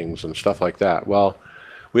swings and stuff like that. Well,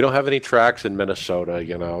 we don't have any tracks in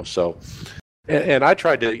Minnesota, so, and I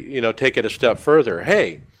tried to, take it a step further.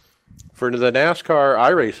 Hey, for the NASCAR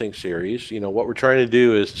iRacing series, what we're trying to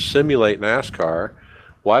do is simulate NASCAR.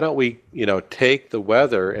 Why don't we, take the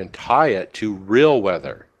weather and tie it to real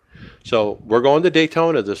weather? So we're going to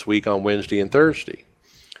Daytona this week on Wednesday and Thursday.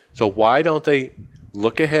 So why don't they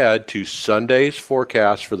look ahead to Sunday's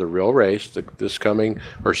forecast for the real race, this coming,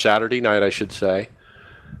 or Saturday night, I should say,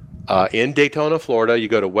 in Daytona, Florida. You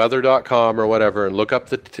go to weather.com or whatever and look up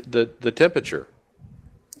the temperature.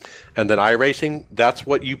 And then iRacing, that's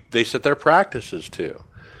what they set their practices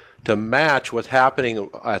to match what's happening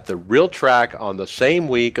at the real track on the same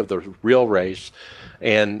week of the real race.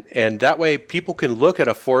 And that way people can look at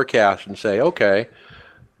a forecast and say, okay,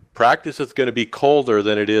 practice is going to be colder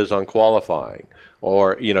than it is on qualifying.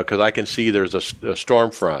 Or, because I can see there's a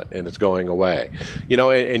storm front and it's going away.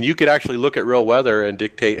 And you could actually look at real weather and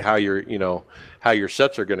dictate how your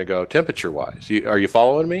sets are going to go temperature-wise. Are you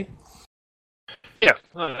following me? Yeah,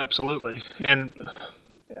 absolutely. And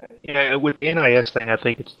with the NIS thing, I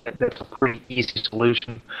think that's a pretty easy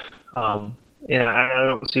solution. I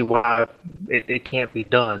don't see why it can't be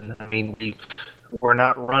done. I mean, we're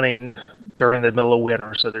not running during the middle of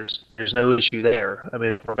winter, so there's no issue there. I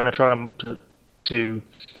mean, if we're going to try to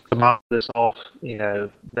mop this off, the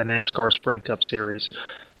NASCAR Sprint Cup Series,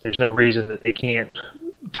 there's no reason that they can't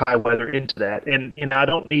tie weather into that. And I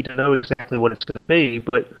don't need to know exactly what it's going to be,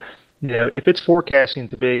 but if it's forecasting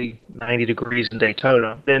to be 90 degrees in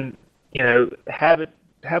Daytona, then have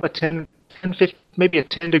a 10, 15, maybe a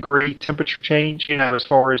 10 degree temperature change, as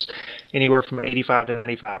far as anywhere from 85 to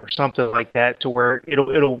 95 or something like that, to where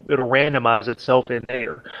it'll randomize itself in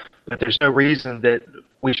there. but there's no reason that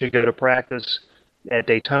we should go to practice at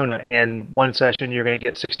Daytona and one session you're going to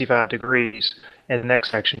get 65 degrees, and the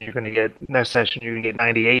next session you're going to get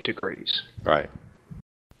 98 degrees. Right.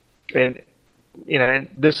 And and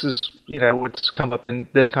this is what's come up in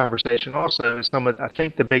the conversation also is I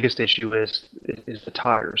think the biggest issue is the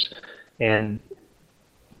tires and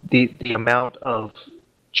the amount of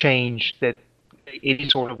change that any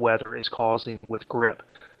sort of weather is causing with grip.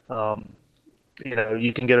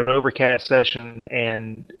 You can get an overcast session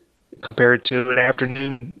and compared to an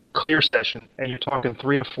afternoon clear session, and you're talking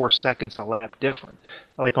 3 to 4 seconds a lap different.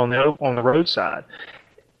 Like on the roadside,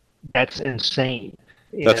 that's insane.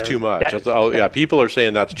 That's too much. People are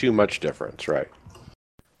saying that's too much difference, right?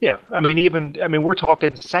 Yeah, we're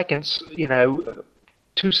talking seconds.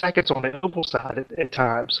 2 seconds on the oval side at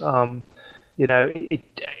times.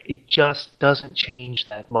 It just doesn't change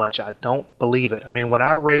that much. I don't believe it. When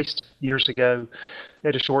I raced years ago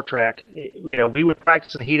at a short track, we would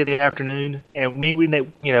practice in the heat of the afternoon, and we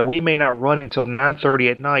may not run until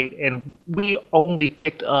 9:30 at night, and we only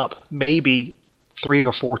picked up maybe 3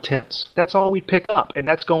 or 4 tenths. That's all we pick up, and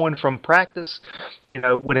that's going from practice,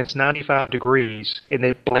 when it's 95 degrees in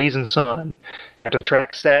the blazing sun, and the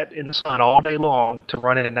track sat in the sun all day long to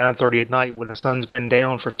run in at 9:30 at night when the sun's been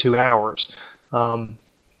down for 2 hours. I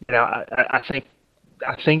think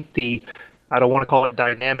I don't want to call it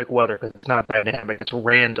dynamic weather because it's not dynamic, it's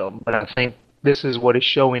random, but I think this is what is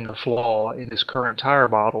showing the flaw in this current tire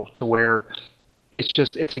model to where it's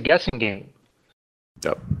a guessing game.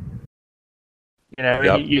 Yep.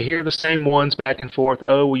 You hear the same ones back and forth.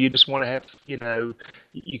 Oh, well, you just want to have,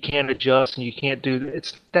 you can't adjust and you can't do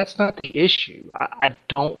it. That's not the issue. I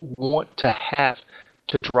don't want to have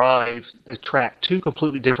to drive the track 2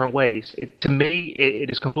 completely different ways. To me,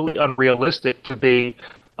 it is completely unrealistic to be,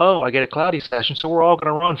 I get a cloudy session, so we're all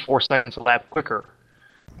going to run 4 seconds a lap quicker.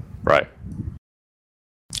 Right.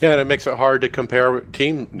 Yeah, and it makes it hard to compare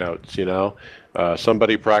team notes,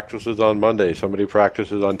 somebody practices on Monday, somebody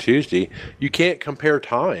practices on Tuesday. You can't compare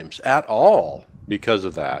times at all because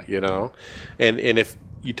of that, And if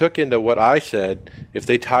you took into what I said, if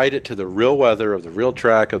they tied it to the real weather of the real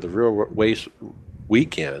track of the real race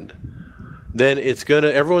weekend, then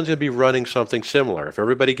everyone's going to be running something similar. If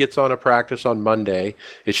everybody gets on a practice on Monday,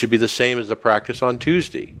 it should be the same as the practice on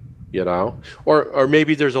Tuesday, Or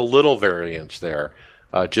maybe there's a little variance there.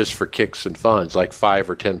 Just for kicks and funs, like 5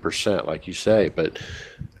 or 10%, like you say, but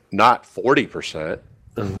not 40%.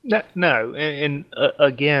 No, and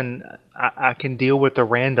again, I can deal with the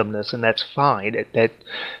randomness, and that's fine.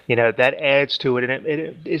 That adds to it, and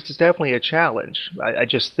it's definitely a challenge. I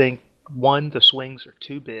just think 1, the swings are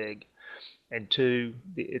too big, and 2,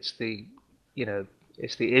 it's the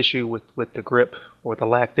issue with the grip or the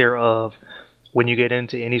lack thereof when you get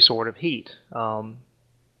into any sort of heat.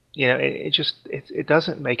 It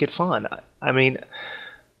doesn't make it fun.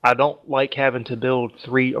 I don't like having to build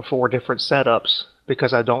 3 or 4 different setups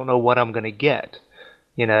because I don't know what I'm going to get.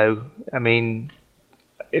 If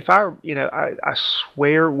I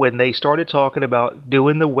swear when they started talking about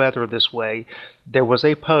doing the weather this way, there was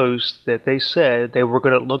a post that they said they were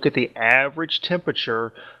going to look at the average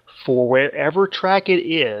temperature for wherever track it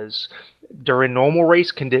is during normal race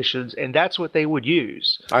conditions, and that's what they would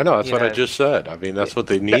use. I know, that's what I just said. That's what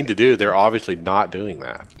they need to do. They're obviously not doing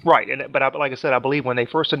that. Right, but like I said, I believe when they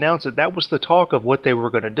first announced it, that was the talk of what they were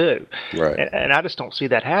going to do. Right. And I just don't see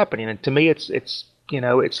that happening. And to me, it's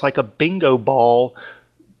like a bingo ball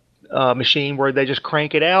machine where they just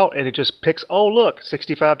crank it out and it just picks,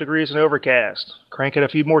 65 degrees and overcast. Crank it a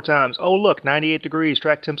few more times. 98 degrees,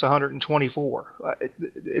 track temp's 124.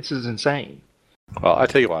 This is insane. Well, I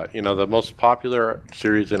tell you what, the most popular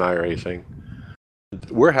series in iRacing,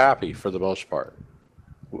 we're happy for the most part.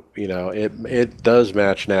 It does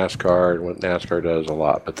match NASCAR and what NASCAR does a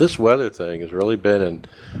lot. But this weather thing has really been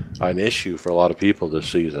an issue for a lot of people this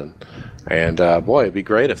season. And, boy, it'd be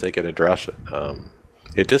great if they could address it.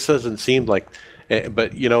 It just doesn't seem like –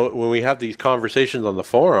 but, when we have these conversations on the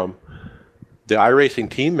forum, the iRacing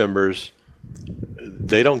team members –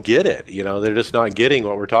 they don't get it, they're just not getting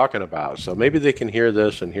what we're talking about. So maybe they can hear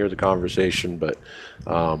this and hear the conversation. But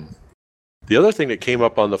the other thing that came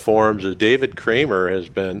up on the forums is David Kramer has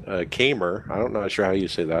been Kamer, I'm not sure how you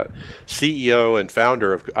say that, CEO and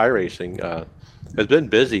founder of iRacing, has been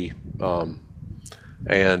busy.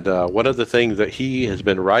 And one of the things that he has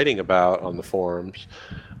been writing about on the forums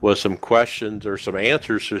was some questions or some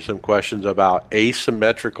answers to some questions about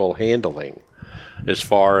asymmetrical handling as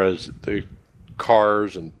far as the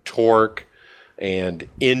cars and torque and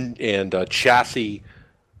chassis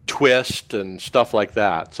twist and stuff like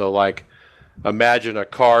that. So like imagine a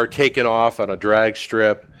car taking off on a drag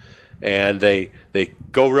strip and they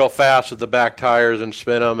go real fast with the back tires and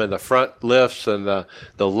spin them, and the front lifts, and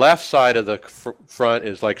the left side of the front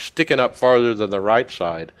is like sticking up farther than the right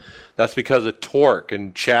side. That's because of torque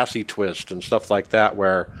and chassis twist and stuff like that,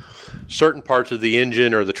 where certain parts of the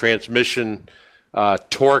engine or the transmission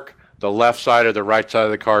torque the left side or the right side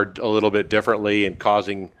of the car a little bit differently, and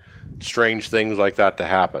causing strange things like that to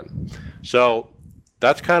happen. So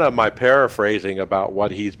that's kind of my paraphrasing about what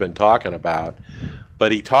he's been talking about.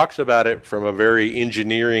 But he talks about it from a very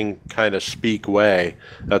engineering kind of speak way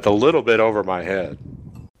that's a little bit over my head.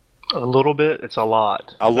 A little bit? It's a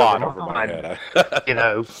lot. A lot over my head. You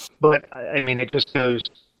know, but I mean, it just goes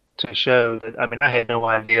to show that, I mean, I had no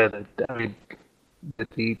idea that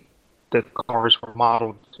the cars were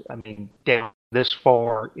modeled, I mean, down this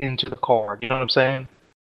far into the car. You know what I'm saying?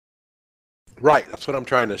 Right. That's what I'm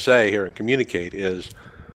trying to say here and communicate is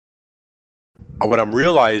what I'm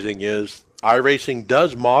realizing is iRacing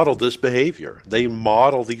does model this behavior. They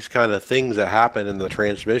model these kind of things that happen in the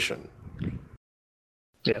transmission.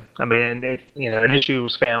 Yeah. I mean, an issue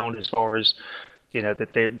was found as far as, that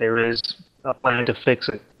there is a plan to fix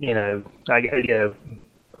it.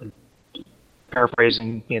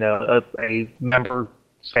 Paraphrasing, a member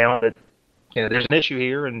found that, there's an issue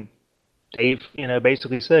here, and Dave,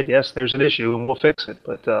 basically said, yes, there's an issue and we'll fix it.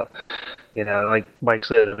 But, like Mike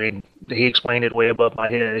said, I mean, he explained it way above my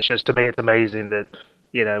head. It's just, to me, it's amazing that,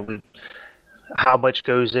 how much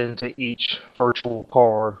goes into each virtual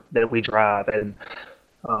car that we drive. And,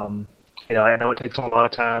 I know it takes a lot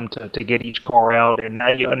of time to get each car out. And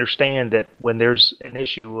now you understand that when there's an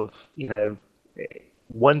issue of,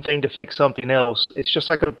 one thing to fix something else, it's just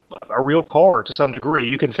like a real car to some degree.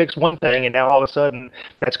 You can fix one thing, and now all of a sudden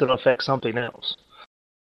that's going to affect something else.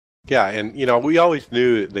 Yeah, and we always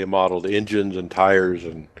knew they modeled engines and tires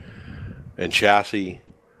and chassis,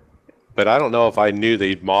 but I don't know if I knew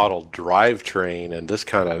they'd modeled drivetrain and this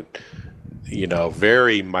kind of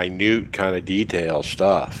very minute kind of detail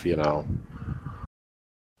stuff. That's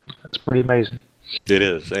pretty amazing. It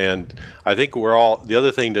is, and I think the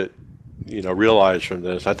other thing to realize from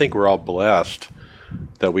this, I think we're all blessed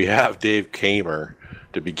that we have Dave Kamer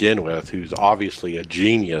to begin with, who's obviously a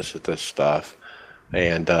genius at this stuff,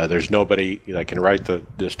 and there's nobody that can write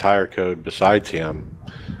this tire code besides him,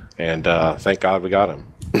 and thank God we got him.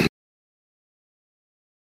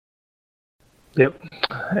 Yep.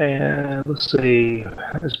 And let's see,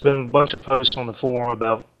 there's been a bunch of posts on the forum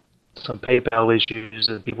about some PayPal issues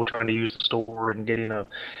and people trying to use the store and getting a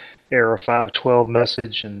error 512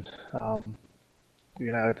 message, and I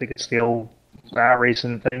think it's the old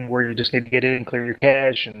iRacing thing where you just need to get in and clear your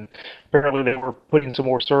cache, and apparently they were putting some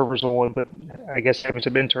more servers on, but I guess having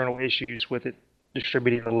some internal issues with it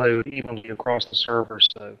distributing the load evenly across the servers.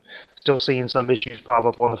 So still seeing some issues pop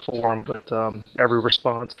up on the forum, but every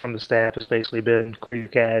response from the staff has basically been clear your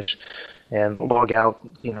cache and log out,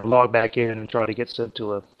 log back in and try to get sent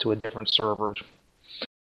to a different server.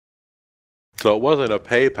 So it wasn't a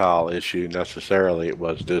PayPal issue necessarily. It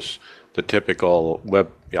was just the typical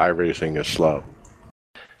web iRacing is slow.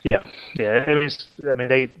 Yeah. They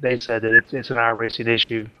said that it's an iRacing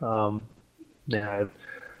issue.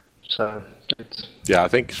 So it's... Yeah, I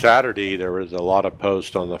think Saturday there was a lot of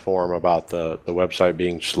posts on the forum about the website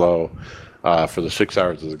being slow for the 6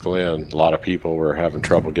 Hours of the Glen. A lot of people were having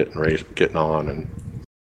trouble getting on, and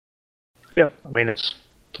yeah, I mean it's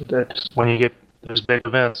when you get those big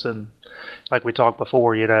events, and like we talked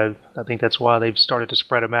before, I think that's why they've started to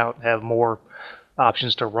spread them out and have more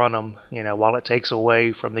options to run them. While it takes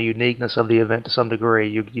away from the uniqueness of the event to some degree,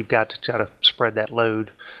 you've got to try to spread that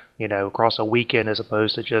load, across a weekend as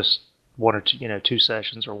opposed to just one or two, 2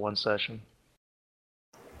 sessions or 1 session.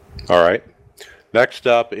 All right. Next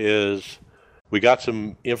up is we got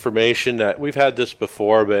some information that we've had this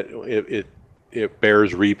before, but it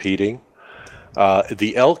bears repeating.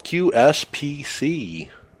 The LQSPC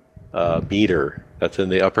meter that's in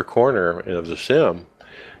the upper corner of the sim.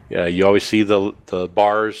 Yeah, you always see the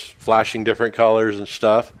bars flashing different colors and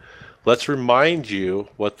stuff. Let's remind you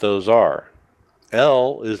what those are.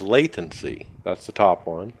 L is latency. That's the top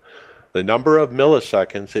one. The number of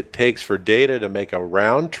milliseconds it takes for data to make a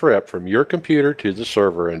round trip from your computer to the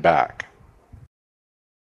server and back.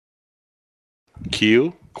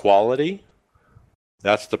 Q, quality.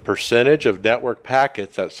 That's the percentage of network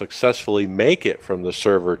packets that successfully make it from the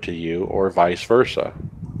server to you or vice versa.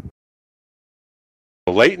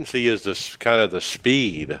 The latency is this kind of the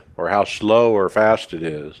speed or how slow or fast it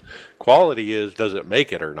is. Quality is does it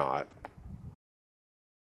make it or not.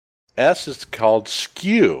 S is called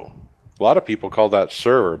skew. A lot of people call that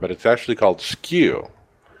server, but it's actually called skew.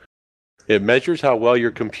 It measures how well your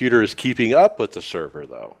computer is keeping up with the server,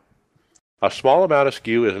 though. A small amount of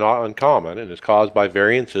skew is not uncommon and is caused by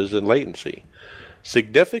variances in latency.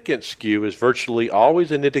 Significant skew is virtually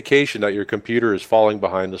always an indication that your computer is falling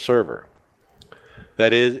behind the server.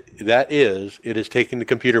 That is, it is taking the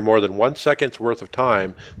computer more than 1 second's worth of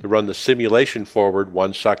time to run the simulation forward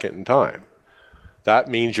 1 second in time. That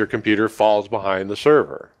means your computer falls behind the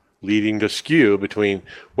server, leading to skew between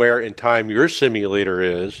where in time your simulator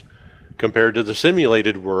is compared to the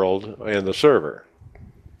simulated world and the server.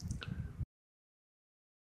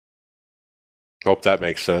 Hope that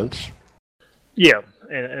makes sense. Yeah,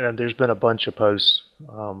 and there's been a bunch of posts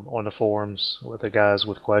on the forums with the guys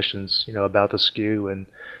with questions, about the skew, and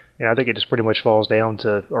I think it just pretty much comes down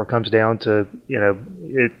to,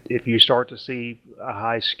 if you start to see a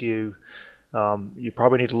high skew, you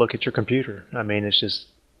probably need to look at your computer. I mean, it's just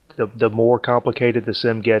the more complicated the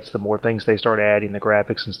sim gets, the more things they start adding, the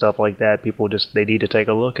graphics and stuff like that. People they need to take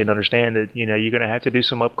a look and understand that you're going to have to do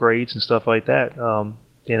some upgrades and stuff like that.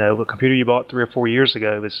 A computer you bought 3 or 4 years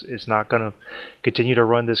ago is not going to continue to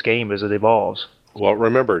run this game as it evolves. Well,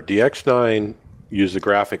 remember, DX9 used the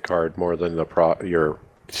graphic card more than your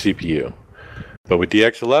CPU. But with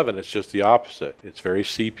DX11, it's just the opposite. It's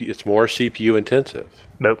it's more CPU intensive.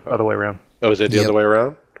 Nope, other way around. Oh, is it the other way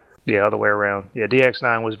around? Yeah, other way around. Yeah,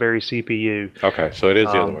 DX9 was very CPU. Okay, so it is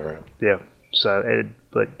the other way around. Yeah. So,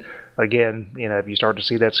 but again, if you start to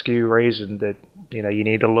see that skew raising, that you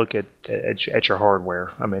need to look at your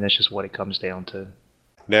hardware. I mean, it's just what it comes down to.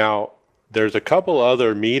 Now, there's a couple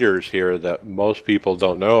other meters here that most people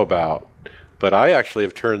don't know about, but I actually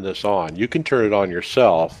have turned this on. You can turn it on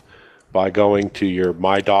yourself by going to your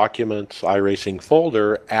My Documents iRacing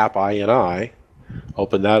folder, app INI,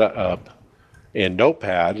 open that up, and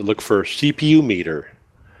Notepad, look for CPU meter,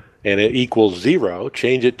 and it equals 0.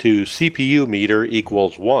 Change it to CPU meter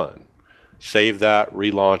equals 1. Save that,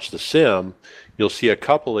 relaunch the sim. You'll see a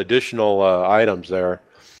couple additional items there.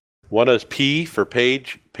 One is P for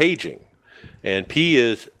paging. And P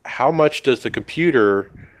is how much does the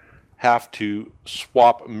computer have to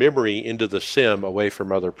swap memory into the sim away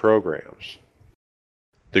from other programs.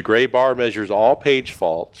 The gray bar measures all page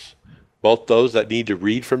faults, both those that need to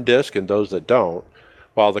read from disk and those that don't,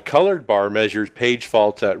 while the colored bar measures page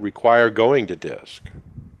faults that require going to disk.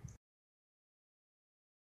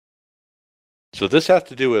 So this has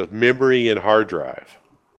to do with memory and hard drive.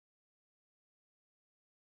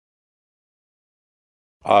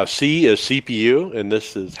 C is CPU, and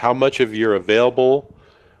this is how much of your available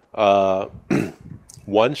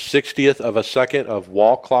 1/60th of a second of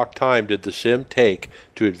wall clock time did the sim take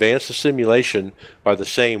to advance the simulation by the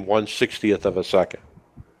same 1/60th of a second.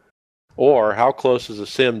 Or how close is the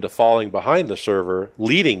sim to falling behind the server,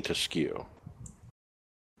 leading to skew.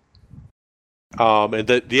 And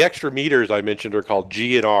the extra meters I mentioned are called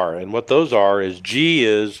G and R, and what those are is G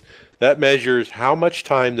is that measures how much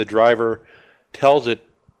time the driver tells it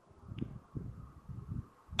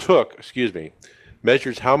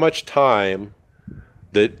measures how much time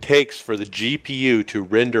that it takes for the GPU to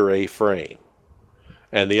render a frame.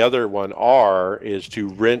 And the other one, R, is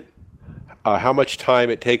to how much time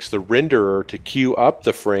it takes the renderer to queue up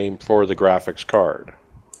the frame for the graphics card.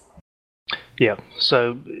 Yeah,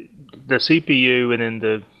 so the CPU and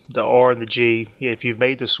then the R and the G, if you've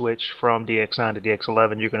made the switch from DX9 to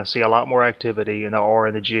DX11, you're going to see a lot more activity in the R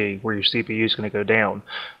and the G, where your CPU is going to go down.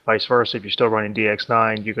 Vice versa, if you're still running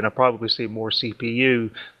DX9, you're going to probably see more CPU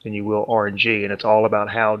than you will R and G, and it's all about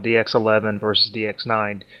how DX11 versus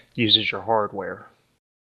DX9 uses your hardware.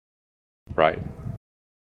 Right.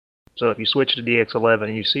 So if you switch to DX11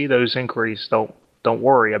 and you see those increase, don't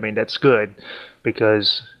worry. I mean, that's good,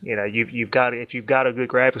 because if you've got a good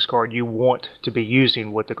graphics card, you want to be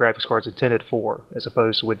using what the graphics card's intended for, as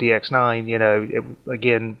opposed to with DX9. It,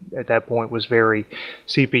 again, at that point was very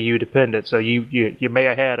CPU dependent. So you may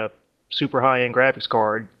have had a super high end graphics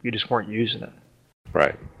card, you just weren't using it.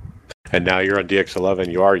 Right. And now you're on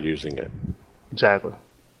DX11, you are using it. Exactly.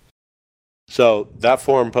 So that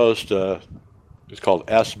forum post is called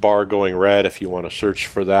S-bar going red if you want to search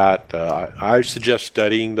for that. I suggest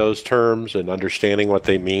studying those terms and understanding what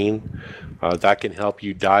they mean. That can help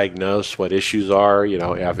you diagnose what issues are,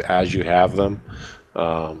 as you have them.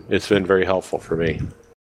 It's been very helpful for me.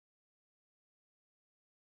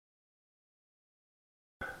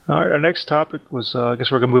 All right, our next topic was, I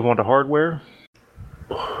guess we're going to move on to hardware.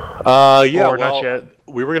 Not yet.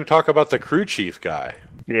 We were going to talk about the crew chief guy.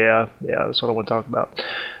 Yeah, that's what I want to talk about.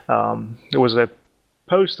 There was a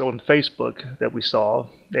post on Facebook that we saw,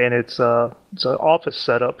 and it's an office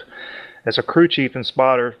setup as a crew chief and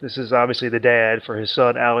spotter. This is obviously the dad for his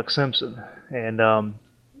son, Alex Simpson. And,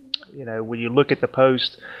 when you look at the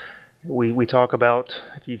post, we talk about,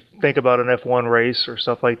 if you think about an F1 race or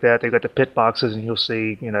stuff like that, they've got the pit boxes and you'll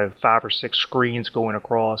see, 5 or 6 screens going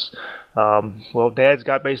across. Well, Dad's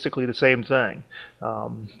got basically the same thing.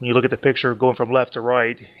 When you look at the picture going from left to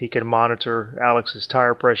right, he can monitor Alex's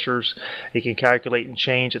tire pressures. He can calculate and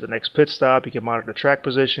change at the next pit stop. He can monitor the track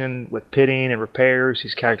position with pitting and repairs.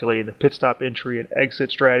 He's calculating the pit stop entry and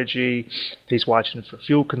exit strategy. He's watching for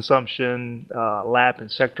fuel consumption, lap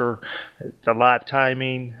and sector, the lap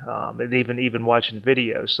timing, and even watching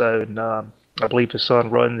video. So, I believe his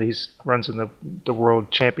son runs in the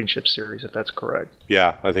World Championship Series, if that's correct.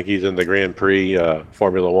 Yeah, I think he's in the Grand Prix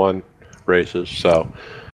Formula One races. So,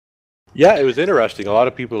 yeah, it was interesting. A lot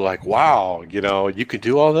of people were like, wow, you could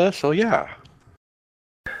do all this? Oh, yeah.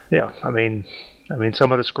 Yeah, I mean,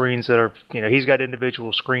 some of the screens that are, he's got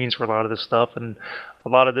individual screens for a lot of this stuff, and a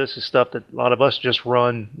lot of this is stuff that a lot of us just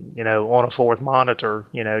run, on a fourth monitor,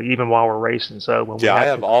 even while we're racing. So when I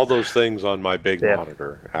have all those things on my big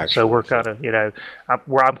monitor, actually. So we're kind of,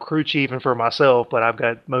 I'm crew chiefing for myself, but I've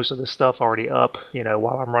got most of this stuff already up,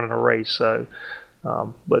 while I'm running a race. So,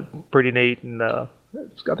 but pretty neat, and I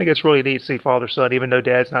think it's really neat to see father-son. Even though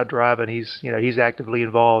Dad's not driving, he's actively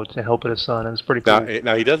involved in helping his son, and it's pretty cool.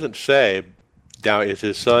 Now he doesn't say. Now, is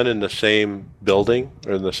his son in the same building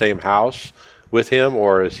or in the same house with him,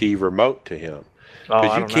 or is he remote to him?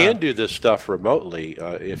 Because you can do this stuff remotely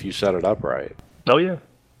if you set it up right. Oh, yeah.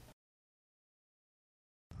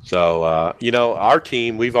 So, our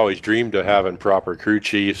team, we've always dreamed of having proper crew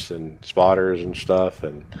chiefs and spotters and stuff.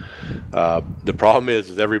 And the problem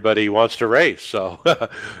is everybody wants to race. So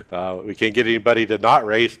we can't get anybody to not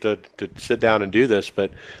race to sit down and do this. But,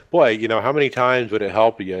 boy, how many times would it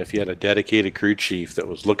help you if you had a dedicated crew chief that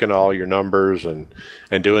was looking at all your numbers and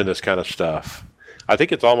doing this kind of stuff? I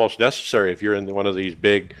think it's almost necessary if you're in one of these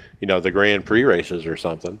big, the Grand Prix races or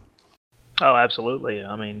something. Oh, absolutely.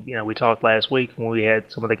 I mean, we talked last week when we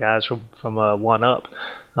had some of the guys from One Up.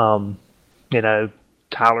 Tyler's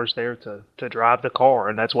there to drive the car,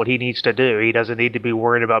 and that's what he needs to do. He doesn't need to be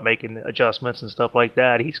worried about making adjustments and stuff like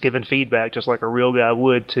that. He's giving feedback just like a real guy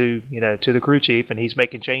would to the crew chief, and he's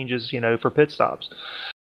making changes, for pit stops.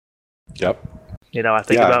 Yep. I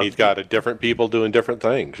think about. He's got different people doing different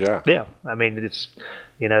things. Yeah. Yeah. I mean, it's.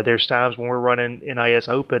 There's times when we're running NIS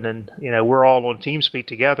Open and, we're all on TeamSpeak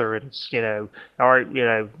together and it's, all right,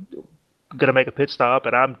 going to make a pit stop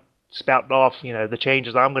and I'm spouting off, the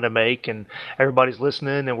changes I'm going to make and everybody's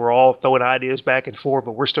listening and we're all throwing ideas back and forth,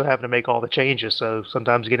 but we're still having to make all the changes. So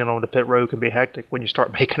sometimes getting on the pit road can be hectic when you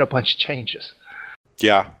start making a bunch of changes.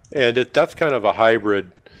 Yeah. And that's kind of a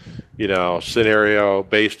hybrid, scenario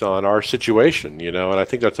based on our situation, and I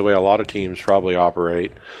think that's the way a lot of teams probably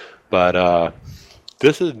operate. But,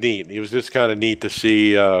 this is neat. It was just kind of neat to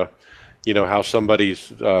see, how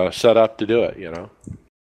somebody's set up to do it,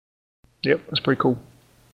 Yep, that's pretty cool.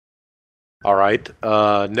 All right.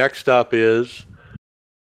 Next up is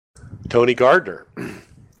Tony Gardner,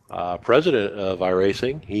 president of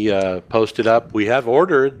iRacing. He posted up, we have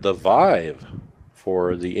ordered the Vive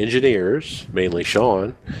for the engineers, mainly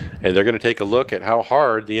Sean, and they're going to take a look at how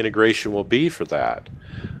hard the integration will be for that.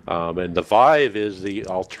 And the Vive is the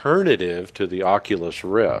alternative to the Oculus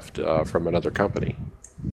Rift from another company.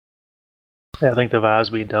 Yeah, I think the Vive's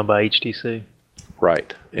being done by HTC.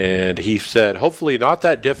 Right. And he said, hopefully not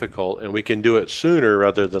that difficult, and we can do it sooner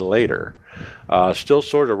rather than later. Still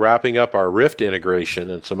sort of wrapping up our Rift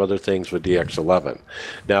integration and some other things with DX11.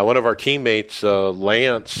 Now, one of our teammates,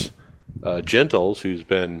 Lance Gentles, who's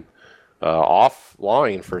been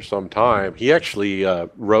offline for some time, he actually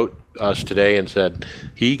wrote us today and said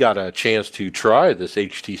he got a chance to try this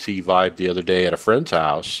HTC Vive the other day at a friend's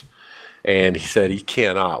house, and he said he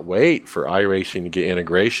cannot wait for iRacing to get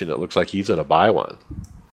integration. It looks like he's going to buy one.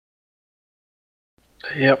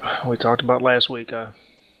 Yep, we talked about last week.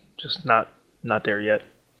 Just not there yet.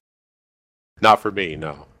 Not for me,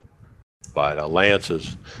 no. But Lance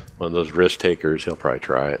is one of those risk takers. He'll probably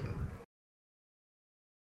try it.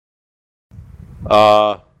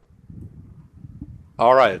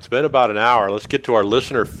 All right, it's been about an hour. Let's get to our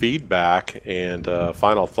listener feedback and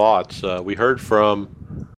final thoughts. We heard from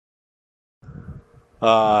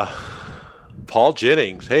Paul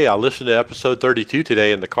Jennings. Hey, I listened to episode 32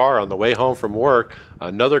 today in the car on the way home from work.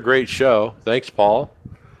 Another great show. Thanks, Paul.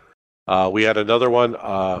 We had another one.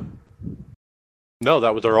 No,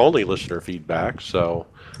 that was our only listener feedback. So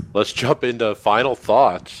let's jump into final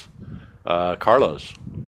thoughts. Carlos.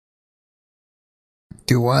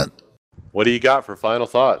 Do what? What do you got for final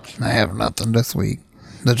thoughts? I have nothing this week.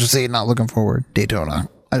 Let's just say not looking forward. Daytona.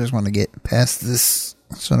 I just want to get past this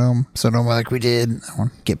Sonoma like we did. I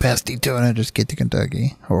want to get past Daytona, just get to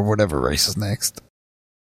Kentucky or whatever race is next.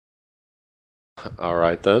 All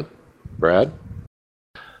right then, Brad.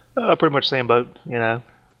 Pretty much same boat.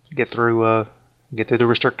 Get through the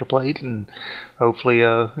restrictor plate, and hopefully,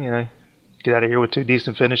 get out of here with 2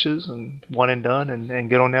 decent finishes and 1 and done, and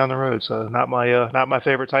get on down the road. So not my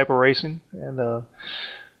favorite type of racing, but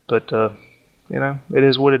it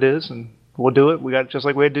is what it is, and we'll do it. We got just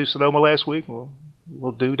like we had to do Sonoma last week.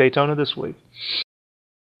 We'll do Daytona this week.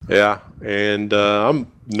 Yeah, and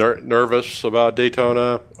I'm nervous about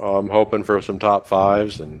Daytona. I'm hoping for some top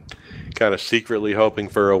 5s and kind of secretly hoping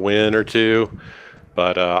for a win or 2.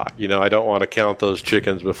 But, I don't want to count those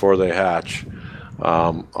chickens before they hatch.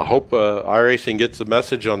 I hope iRacing gets the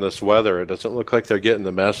message on this weather. It doesn't look like they're getting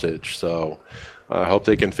the message, so I hope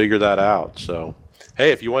they can figure that out. So,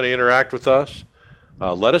 hey, if you want to interact with us,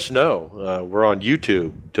 let us know. We're on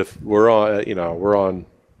YouTube. We're on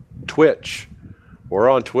Twitch. We're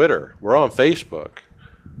on Twitter. We're on Facebook.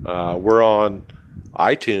 We're on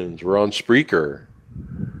iTunes. We're on Spreaker.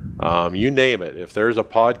 You name it. If there's a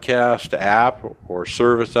podcast app or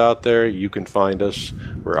service out there, you can find us.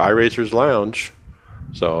 We're iRacers Lounge.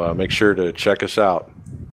 So make sure to check us out.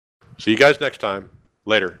 See you guys next time.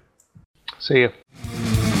 Later. See ya.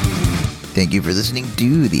 Thank you for listening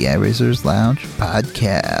to the iRacers Lounge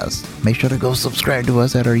podcast. Make sure to go subscribe to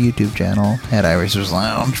us at our YouTube channel at iRacers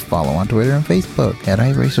Lounge. Follow on Twitter and Facebook at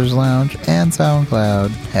iRacers Lounge and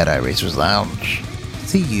SoundCloud at iRacers Lounge.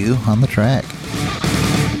 See you on the track.